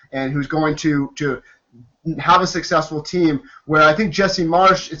roughs and who's going to have a successful team. Where I think Jesse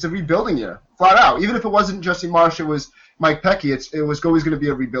Marsch, it's a rebuilding year, flat out. Even if it wasn't Jesse Marsch, it was Mike Pecky. It was always going to be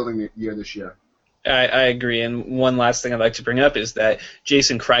a rebuilding year this year. I agree, and one last thing I'd like to bring up is that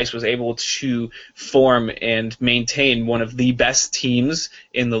Jason Kreis was able to form and maintain one of the best teams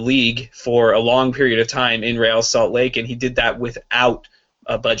in the league for a long period of time in Real Salt Lake, and he did that without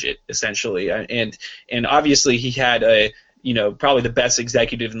a budget, essentially. And obviously he had probably the best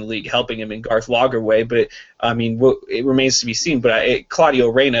executive in the league helping him in Garth Lagerwey, but I mean, it remains to be seen. But Claudio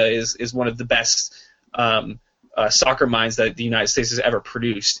Reyna is one of the best soccer minds that the United States has ever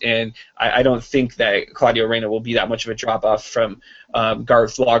produced, and I don't think that Claudio Reyna will be that much of a drop-off from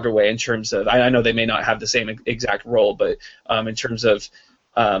Garth Lagerwey in terms of, I know they may not have the same exact role, but in terms of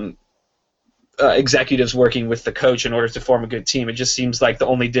executives working with the coach in order to form a good team, it just seems like the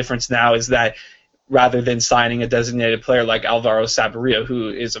only difference now is that rather than signing a designated player like Alvaro Saborio, who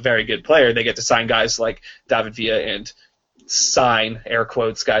is a very good player, they get to sign guys like David Villa and sign, air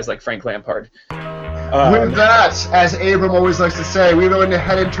quotes, guys like Frank Lampard. With that, as Abram always likes to say, we're going to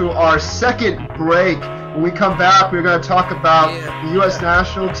head into our second break. When we come back, we're going to talk about the U.S.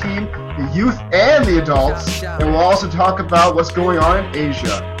 national team, the youth and the adults, and we'll also talk about what's going on in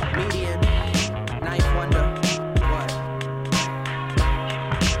Asia.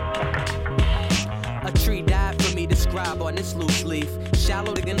 A tree died for me to scribe on this loose leaf.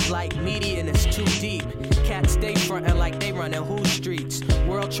 Shallow against like median is too deep. Cats stay frontin' like they runnin' whose streets.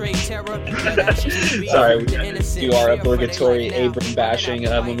 World trade terror. Sorry, we do our obligatory Abram bashing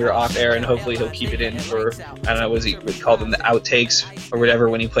when we're off air, and hopefully he'll keep it in for, I don't know, what he would call them, the outtakes or whatever,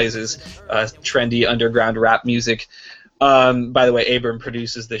 when he plays his trendy underground rap music. By the way, Abram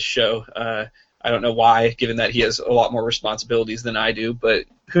produces this show. I don't know why, given that he has a lot more responsibilities than I do, but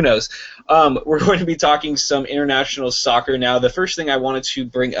who knows. We're going to be talking some international soccer now. The first thing I wanted to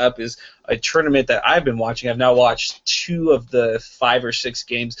bring up is a tournament that I've been watching. I've now watched 2 of the 5 or 6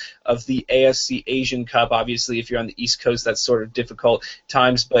 games of the AFC Asian Cup. Obviously, if you're on the East Coast, that's sort of difficult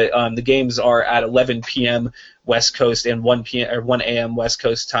times, but the games are at 11 p.m. West Coast and 1 a.m. West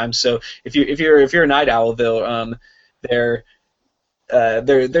Coast time. So if you're a night owl, they're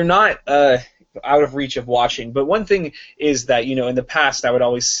not out of reach of watching. But one thing is that, in the past I would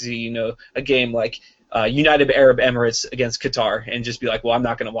always see, a game like United Arab Emirates against Qatar and just be like, well, I'm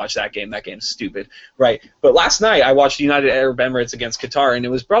not going to watch that game. That game's stupid, right? But last night I watched United Arab Emirates against Qatar, and it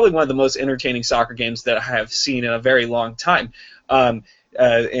was probably one of the most entertaining soccer games that I have seen in a very long time.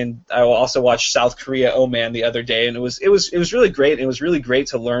 And I also watched South Korea Oman the other day, and it was really great. It was really great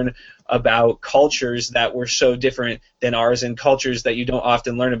to learn about cultures that were so different than ours, and cultures that you don't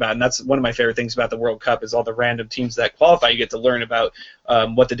often learn about. And that's one of my favorite things about the World Cup, is all the random teams that qualify. You get to learn about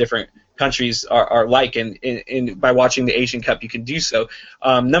what the different countries are like, and by watching the Asian Cup you can do so.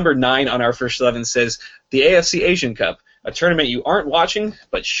 Number 9 on our first 11 says the AFC Asian Cup, a tournament you aren't watching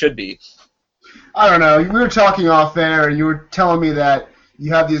but should be. I don't know. We were talking off air, and you were telling me that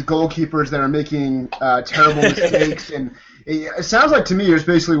you have these goalkeepers that are making terrible mistakes, and it sounds like to me you're just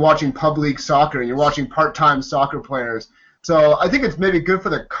basically watching pub league soccer, and you're watching part-time soccer players. So I think it's maybe good for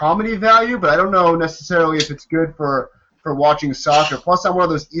the comedy value, but I don't know necessarily if it's good for watching soccer. Plus, I'm one of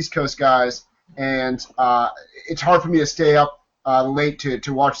those East Coast guys, and it's hard for me to stay up late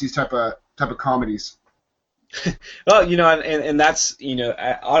to watch these type of comedies. Well, and that's,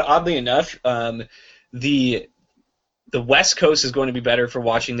 oddly enough, the the West Coast is going to be better for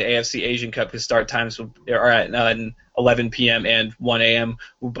watching the AFC Asian Cup because start times are at 11 p.m. and 1 a.m.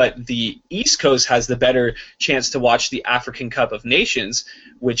 But the East Coast has the better chance to watch the African Cup of Nations,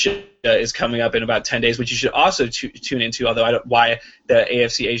 which is coming up in about 10 days, which you should also tune into, although I don't why the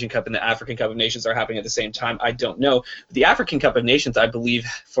AFC Asian Cup and the African Cup of Nations are happening at the same time, I don't know. The African Cup of Nations, I believe,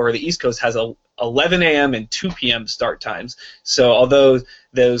 for the East Coast has 11 a.m. and 2 p.m. start times. So although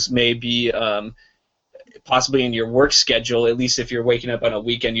those may be possibly in your work schedule, at least if you're waking up on a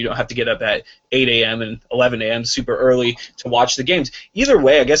weekend, you don't have to get up at 8 a.m. and 11 a.m. super early to watch the games. Either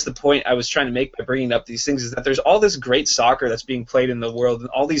way, I guess the point I was trying to make by bringing up these things is that there's all this great soccer that's being played in the world and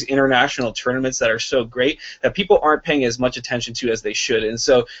all these international tournaments that are so great that people aren't paying as much attention to as they should. And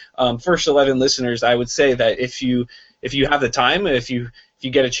so, First 11 listeners, I would say that if you have the time, if you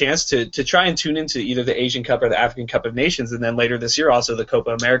get a chance to try and tune into either the Asian Cup or the African Cup of Nations, and then later this year also the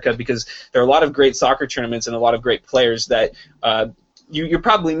Copa America, because there are a lot of great soccer tournaments and a lot of great players that you're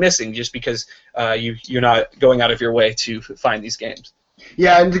probably missing just because you're not going out of your way to find these games.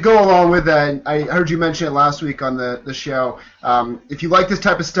 Yeah, and to go along with that, I heard you mention it last week on the show. If you like this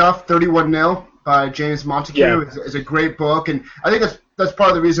type of stuff, 31-0 by James Montague is a great book, and I think that's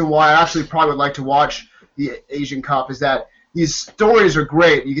part of the reason why I actually probably would like to watch the Asian Cup is that these stories are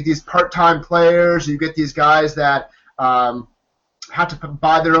great. You get these part-time players. You get these guys that have to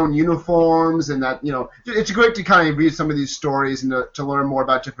buy their own uniforms, and that it's great to kind of read some of these stories and to learn more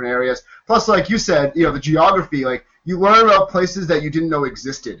about different areas. Plus, like you said, the geography. Like you learn about places that you didn't know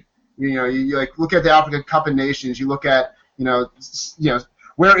existed. You like look at the African Cup of Nations. You look at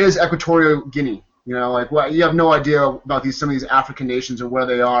where is Equatorial Guinea. You have no idea about some of these African nations and where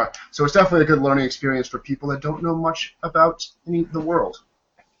they are. So it's definitely a good learning experience for people that don't know much about the world.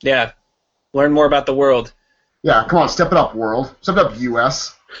 Yeah, learn more about the world. Yeah, come on, step it up, world. Step it up,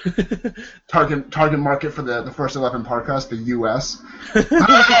 U.S. Target market for the First 11 podcast, the U.S. All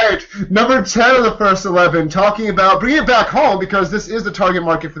right, number 10 of the First 11, talking about bringing it back home because this is the target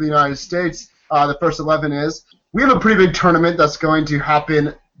market for the United States. The First 11 is. We have a pretty big tournament that's going to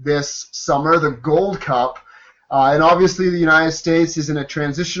happen this summer, the Gold Cup, and obviously the United States is in a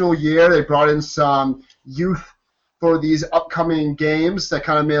transitional year. They brought in some youth for these upcoming games that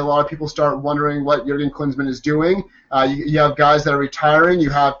kind of made a lot of people start wondering what Jurgen Klinsmann is doing. You have guys that are retiring.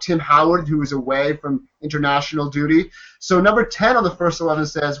 You have Tim Howard, who is away from international duty. So number 10 on the First 11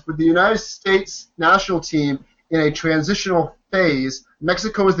 says, with the United States national team in a transitional phase,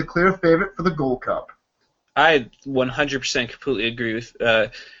 Mexico is the clear favorite for the Gold Cup. I 100% completely agree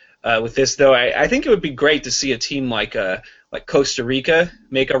with this, though. I think it would be great to see a team like Costa Rica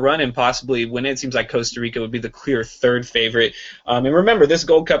make a run and possibly win it. It seems like Costa Rica would be the clear third favorite. And remember, this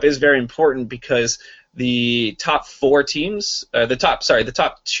Gold Cup is very important because the top four teams, the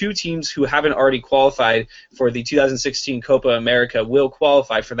top two teams who haven't already qualified for the 2016 Copa America will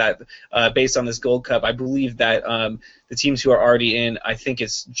qualify for that based on this Gold Cup. I believe that the teams who are already in, I think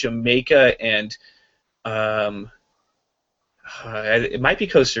it's Jamaica and it might be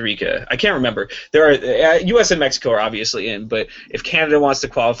Costa Rica. I can't remember. There are U.S. and Mexico are obviously in, but if Canada wants to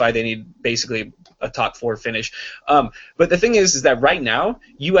qualify, they need basically a top four finish. But the thing is that right now,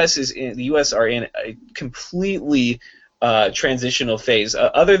 the U.S. are in a completely transitional phase.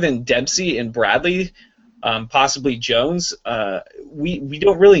 Other than Dempsey and Bradley, possibly Jones, we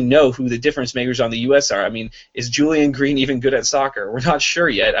don't really know who the difference makers on the U.S. are. I mean, is Julian Green even good at soccer? We're not sure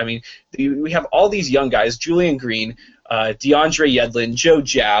yet. I mean, we have all these young guys, Julian Green, DeAndre Yedlin, Joe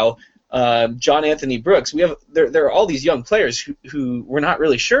Zhao, John Anthony Brooks. There are all these young players who we're not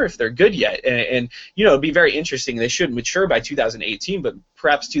really sure if they're good yet. And it'd be very interesting. They should mature by 2018, but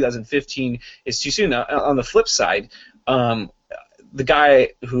perhaps 2015 is too soon. On the flip side, the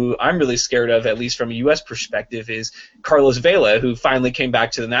guy who I'm really scared of, at least from a U.S. perspective, is Carlos Vela, who finally came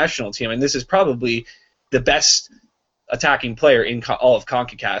back to the national team. And this is probably the best attacking player in all of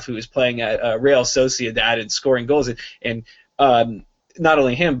CONCACAF, who is playing at Real Sociedad and scoring goals. And not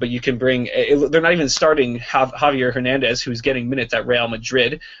only him, but you can bring they're not even starting Javier Hernandez, who's getting minutes at Real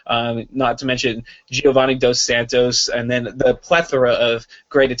Madrid, not to mention Giovanni Dos Santos, and then the plethora of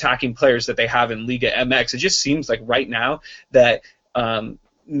great attacking players that they have in Liga MX. It just seems like right now that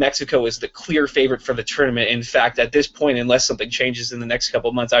Mexico is the clear favorite for the tournament. In fact, at this point, unless something changes in the next couple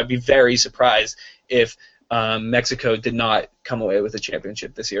of months, I'd be very surprised if Mexico did not come away with a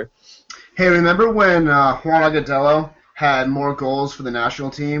championship this year. Hey, remember when Juan Agudelo had more goals for the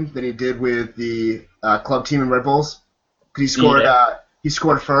national team than he did with the club team in Red Bulls? Because he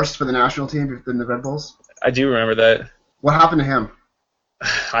scored first for the national team than the Red Bulls. I do remember that. What happened to him?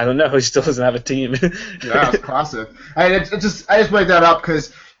 I don't know. He still doesn't have a team. Yeah, it's classic. I just make that up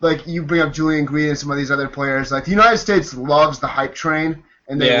because like you bring up Julian Green and some of these other players, like the United States loves the hype train,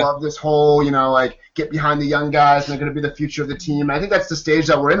 and they love this whole, like get behind the young guys, and they're going to be the future of the team. And I think that's the stage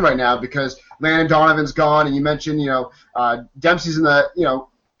that we're in right now because Landon Donovan's gone, and you mentioned, Dempsey's in the,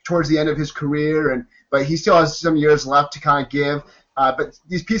 towards the end of his career, but he still has some years left to kind of give. But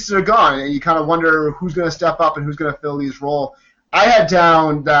these pieces are gone, and you kind of wonder who's going to step up and who's going to fill these roles. I had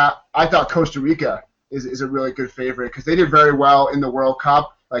down that I thought Costa Rica is a really good favorite because they did very well in the World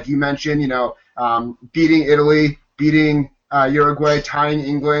Cup. Like you mentioned, beating Italy, beating Uruguay, tying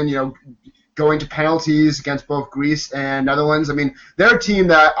England, going to penalties against both Greece and Netherlands. I mean, they're a team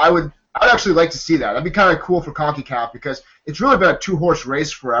that I'd actually like to see that. That'd be kind of cool for CONCACAF because it's really been a two-horse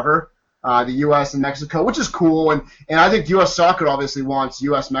race forever, the U.S. and Mexico, which is cool. And I think U.S. Soccer obviously wants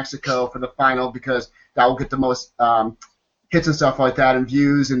U.S.-Mexico for the final because that will get the most hits and stuff like that and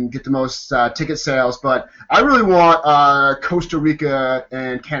views and get the most ticket sales. But I really want Costa Rica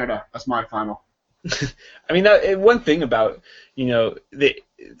and Canada as my final. I mean, one thing about, the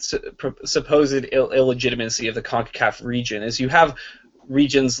supposed illegitimacy of the CONCACAF region is you have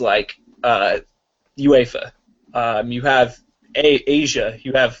regions like UEFA, you have Asia,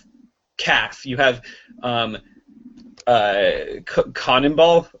 you have CAF, you have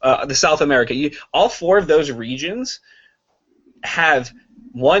CONMEBOL, the South America. All four of those regions have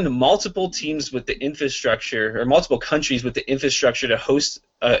multiple teams with the infrastructure, or multiple countries with the infrastructure to host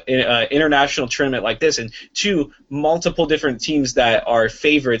an international tournament like this, and two, multiple different teams that are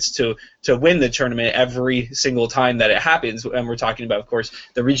favorites to win the tournament every single time that it happens. And we're talking about, of course,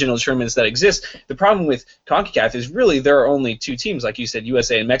 the regional tournaments that exist. The problem with CONCACAF is really there are only two teams, like you said,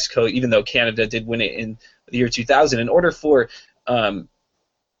 USA and Mexico, even though Canada did win it in the year 2000. In order for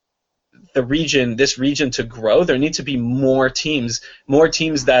this region to grow, there need to be more teams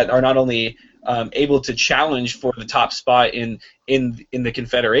that are not only able to challenge for the top spot in the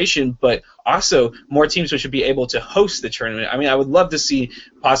Confederation, but also more teams which should be able to host the tournament. I mean, I would love to see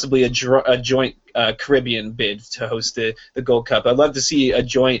possibly a joint Caribbean bid to host the Gold Cup. I'd love to see a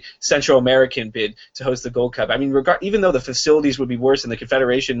joint Central American bid to host the Gold Cup. I mean, even though the facilities would be worse and the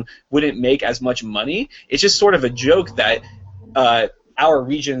Confederation wouldn't make as much money, it's just sort of a joke that our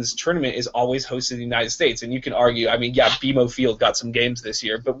region's tournament is always hosted in the United States. And you can argue, I mean, yeah, BMO Field got some games this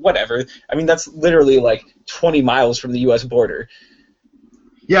year, but whatever. I mean, that's literally like 20 miles from the U.S. border.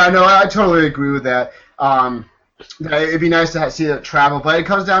 Yeah, no, I totally agree with that. It'd be nice to see it travel, but it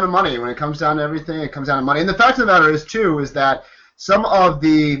comes down to money. When it comes down to everything, it comes down to money. And the fact of the matter is, too, is that some of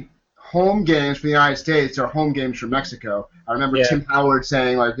the home games for the United States are home games for Mexico. I remember Tim Howard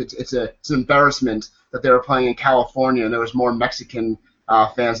saying, like, it's an embarrassment that they were playing in California and there was more Mexican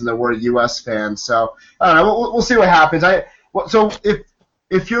fans than there were U.S. fans. So I don't know. We'll see what happens. So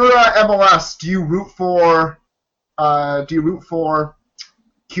if you're MLS, do you root for Cubo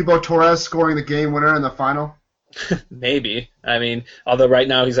Torres scoring the game winner in the final? Maybe. I mean, although right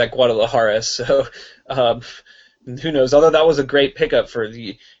now he's at Guadalajara, so who knows? Although that was a great pickup for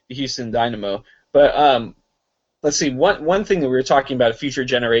the Houston Dynamo. But let's see. One thing that we were talking about, a future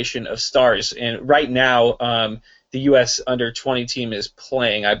generation of stars, and right now the U.S. under-20 team is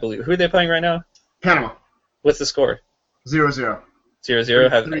playing, I believe. Who are they playing right now? Panama. What's the score? 0-0. 0-0.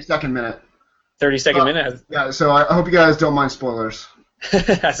 32nd minute. 32nd minute? Yeah, so I hope you guys don't mind spoilers.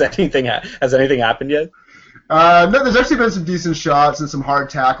 Has anything happened yet? No, there's actually been some decent shots and some hard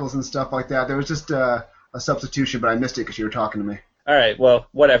tackles and stuff like that. There was just a substitution, but I missed it because you were talking to me. All right, well,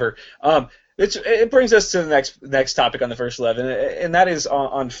 whatever. It brings us to the next topic on the First 11, and that is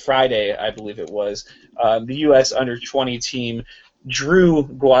on Friday, I believe it was. The U.S. under-20 team drew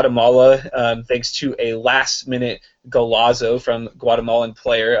Guatemala thanks to a last-minute golazo from Guatemalan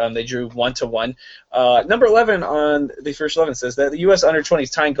player. They drew 1-1. Number 11 on the First 11 says that the U.S. under-20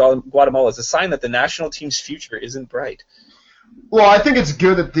 is tying Guatemala is a sign that the national team's future isn't bright. Well, I think it's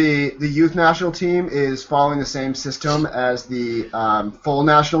good that the youth national team is following the same system as the full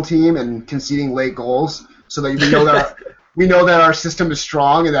national team and conceding late goals, so that we know that our system is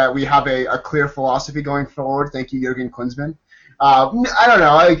strong and that we have a clear philosophy going forward. Thank you, Jurgen Klinsmann. I don't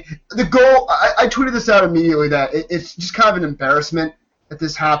know. The goal. I tweeted this out immediately that it's just kind of an embarrassment that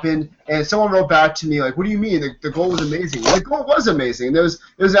this happened, and someone wrote back to me like, "What do you mean? The goal was amazing." The goal was amazing. It was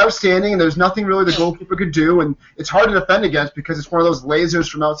outstanding, and there was nothing really the goalkeeper could do, and it's hard to defend against because it's one of those lasers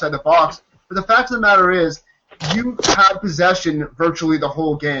from outside the box. But the fact of the matter is, you had possession virtually the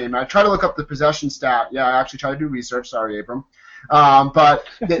whole game. I tried to look up the possession stat. Yeah, I actually tried to do research. Sorry, Abram. But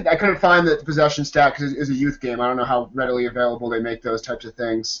I couldn't find the possession stat because it's a youth game. I don't know how readily available they make those types of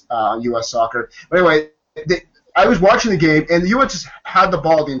things on U.S. Soccer. But anyway, I was watching the game, and the U.S. just had the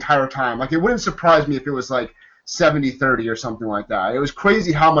ball the entire time. Like, it wouldn't surprise me if it was like 70-30 or something like that. It was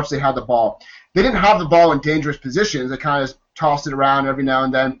crazy how much they had the ball. They didn't have the ball in dangerous positions. They kind of tossed it around every now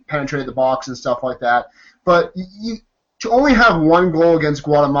and then, penetrated the box and stuff like that. But to only have one goal against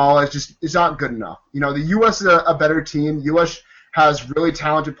Guatemala is not good enough. The U.S. is a better team. The U.S. has really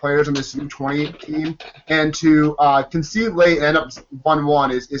talented players on this U20 team, and to concede late and end up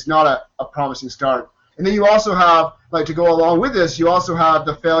 1-1 is not a promising start. And then you also have, to go along with this, you also have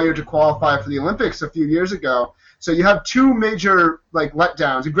the failure to qualify for the Olympics a few years ago. So you have two major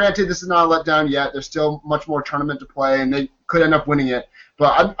letdowns. And granted, this is not a letdown yet. There's still much more tournament to play, and they could end up winning it.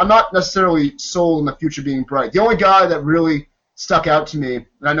 But I'm not necessarily sold on the future being bright. The only guy that really stuck out to me, and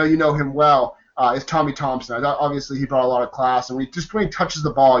I know you know him well, is Tommy Thompson. I thought obviously he brought a lot of class, and when he touches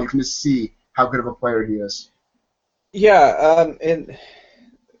the ball, you can just see how good of a player he is. Yeah, and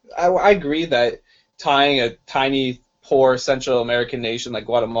I agree that tying a tiny, poor Central American nation like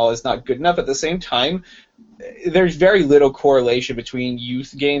Guatemala is not good enough. At the same time, there's very little correlation between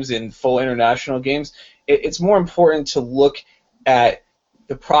youth games and full international games. It's more important to look at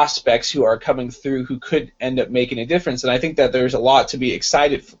the prospects who are coming through who could end up making a difference, and I think that there's a lot to be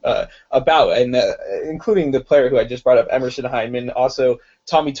excited about, and including the player who I just brought up, Emerson Hyndman, also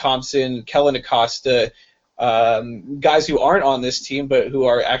Tommy Thompson, Kellen Acosta, guys who aren't on this team but who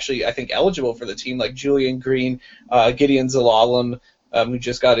are actually, I think, eligible for the team, like Julian Green, Gideon Zalalem, who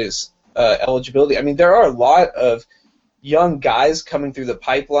just got his eligibility. I mean, there are a lot of young guys coming through the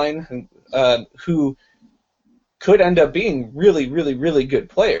pipeline who could end up being really, really, really good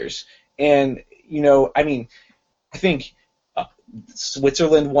players. And, I think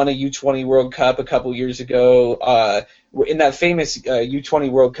Switzerland won a U20 World Cup a couple years ago. In that famous U20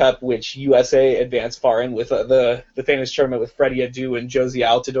 World Cup, which USA advanced far in with the famous tournament with Freddie Adu and Josie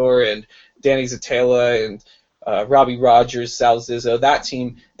Altidore and Danny Zatela and Robbie Rogers, Sal Zizzo. That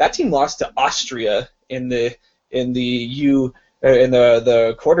team lost to Austria in the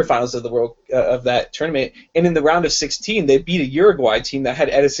quarterfinals of the world of that tournament, and in the round of 16 they beat a Uruguay team that had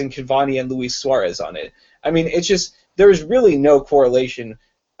Edison Cavani and Luis Suarez on it. I mean, it's just there's really no correlation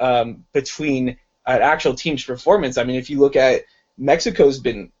between an actual team's performance. I mean, if you look at Mexico's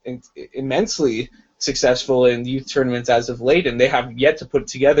been immensely successful in youth tournaments as of late, and they have yet to put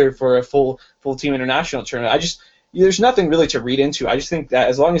together for a full team international tournament. There's nothing really to read into. I just think that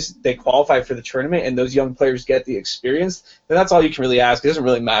as long as they qualify for the tournament and those young players get the experience, then that's all you can really ask. It doesn't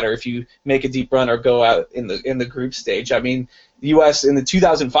really matter if you make a deep run or go out in the group stage. I mean, the U.S. in the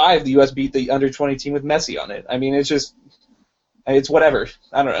 2005, the U.S. beat the under-20 team with Messi on it. I mean, it's whatever.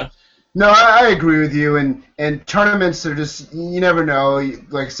 I don't know. No, I agree with you, and tournaments are just, you never know,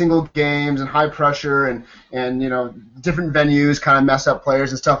 like single games and high pressure and different venues kind of mess up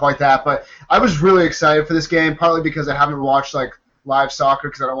players and stuff like that, but I was really excited for this game, partly because I haven't watched live soccer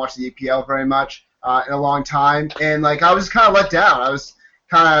because I don't watch the EPL very much in a long time, and I was kind of let down. I was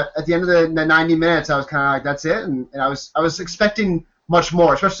kind of, at the end of the 90 minutes, I was kind of like, that's it, and I was expecting much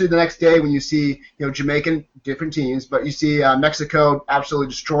more, especially the next day when you see Jamaican, different teams, but you see Mexico absolutely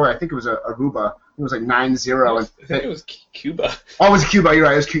destroy. I think it was Aruba. It was 9-0. I think it was Cuba. Oh, it was Cuba. You're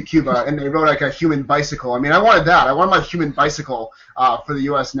right. It was Cuba, and they rode a human bicycle. I mean, I wanted that. I wanted my human bicycle for the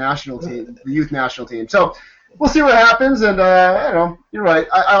U.S. national team, the youth national team. So we'll see what happens, and you're right.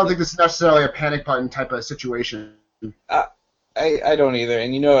 I don't think this is necessarily a panic button type of situation. I don't either,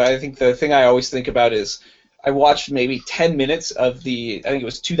 and I think the thing I always think about is I watched maybe 10 minutes of I think it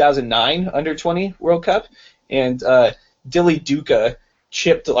was 2009 Under-20 World Cup, and Dilly Duka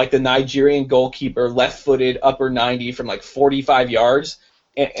chipped the Nigerian goalkeeper left-footed upper 90 from 45 yards,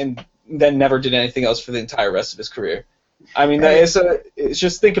 and then never did anything else for the entire rest of his career. I mean, it's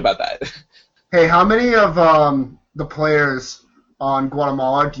just think about that. Hey, how many of the players on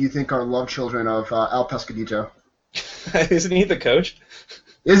Guatemala do you think are love children of Al Pescadito? Isn't he the coach?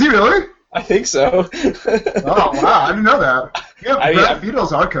 Is he really? I think so. Oh, wow. I didn't know that. Yeah, Brett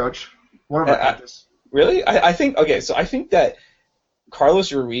Vito's our coach. One of our coaches. Really? I think, okay, so I think that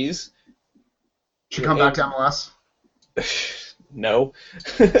Carlos Ruiz should come back to MLS? No.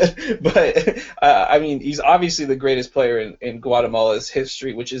 But, I mean, he's obviously the greatest player in Guatemala's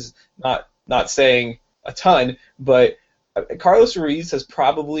history, which is not saying a ton, but Carlos Ruiz has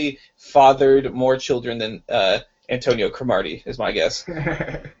probably fathered more children than Antonio Cromartie, is my guess.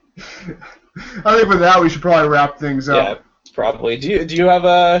 I think with that we should probably wrap things up. Yeah, probably. Do you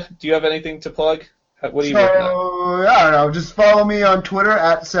have anything to plug? What are you working on? I don't know. Just follow me on Twitter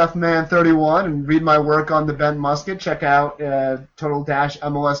at SethMan31 and read my work on the Bent Musket. Check out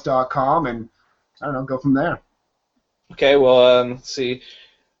total-mls.com and I don't know, go from there. Okay. Well, let's see.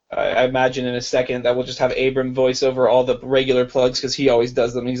 I imagine in a second that we'll just have Abram voice over all the regular plugs because he always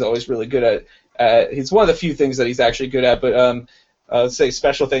does them. He's always really good It's one of the few things that he's actually good at. But let's say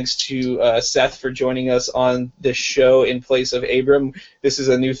special thanks to Seth for joining us on this show in place of Abram. This is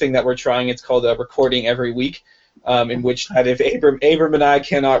a new thing that we're trying. It's called recording every week, in which that if Abram and I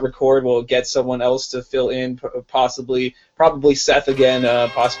cannot record, we'll get someone else to fill in, probably Seth again,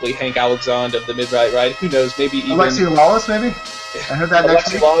 possibly Hank Alexander of the Midnight Ride. Who knows? Maybe even Alexi Lawless, maybe? I heard that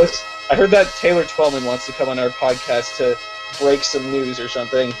next week. Lawless. I heard that Taylor Twellman wants to come on our podcast to break some news or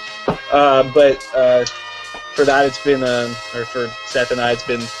something. But for that, it's been, or for Seth and I, it's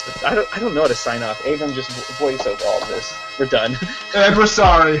been, I don't know how to sign off. Abram just voice over all of this. We're done. And we're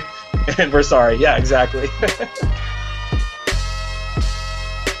sorry. And we're sorry. Yeah, exactly.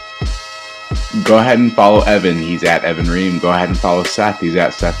 Go ahead and follow Evan. He's at Evan Ream. Go ahead and follow Seth. He's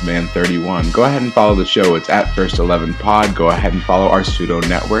at SethMan31. Go ahead and follow the show. It's at First 11 Pod. Go ahead and follow our pseudo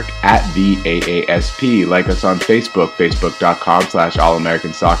network at the AASP. Like us on Facebook, facebook.com/All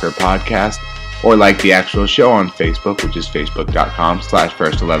American Soccer Podcast. Or like the actual show on Facebook, which is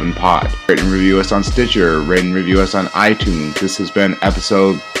facebook.com/First 11 Pod. Rate and review us on Stitcher. Rate and review us on iTunes. This has been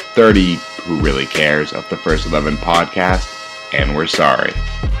episode 30, who really cares, of the First 11 Podcast. And we're sorry.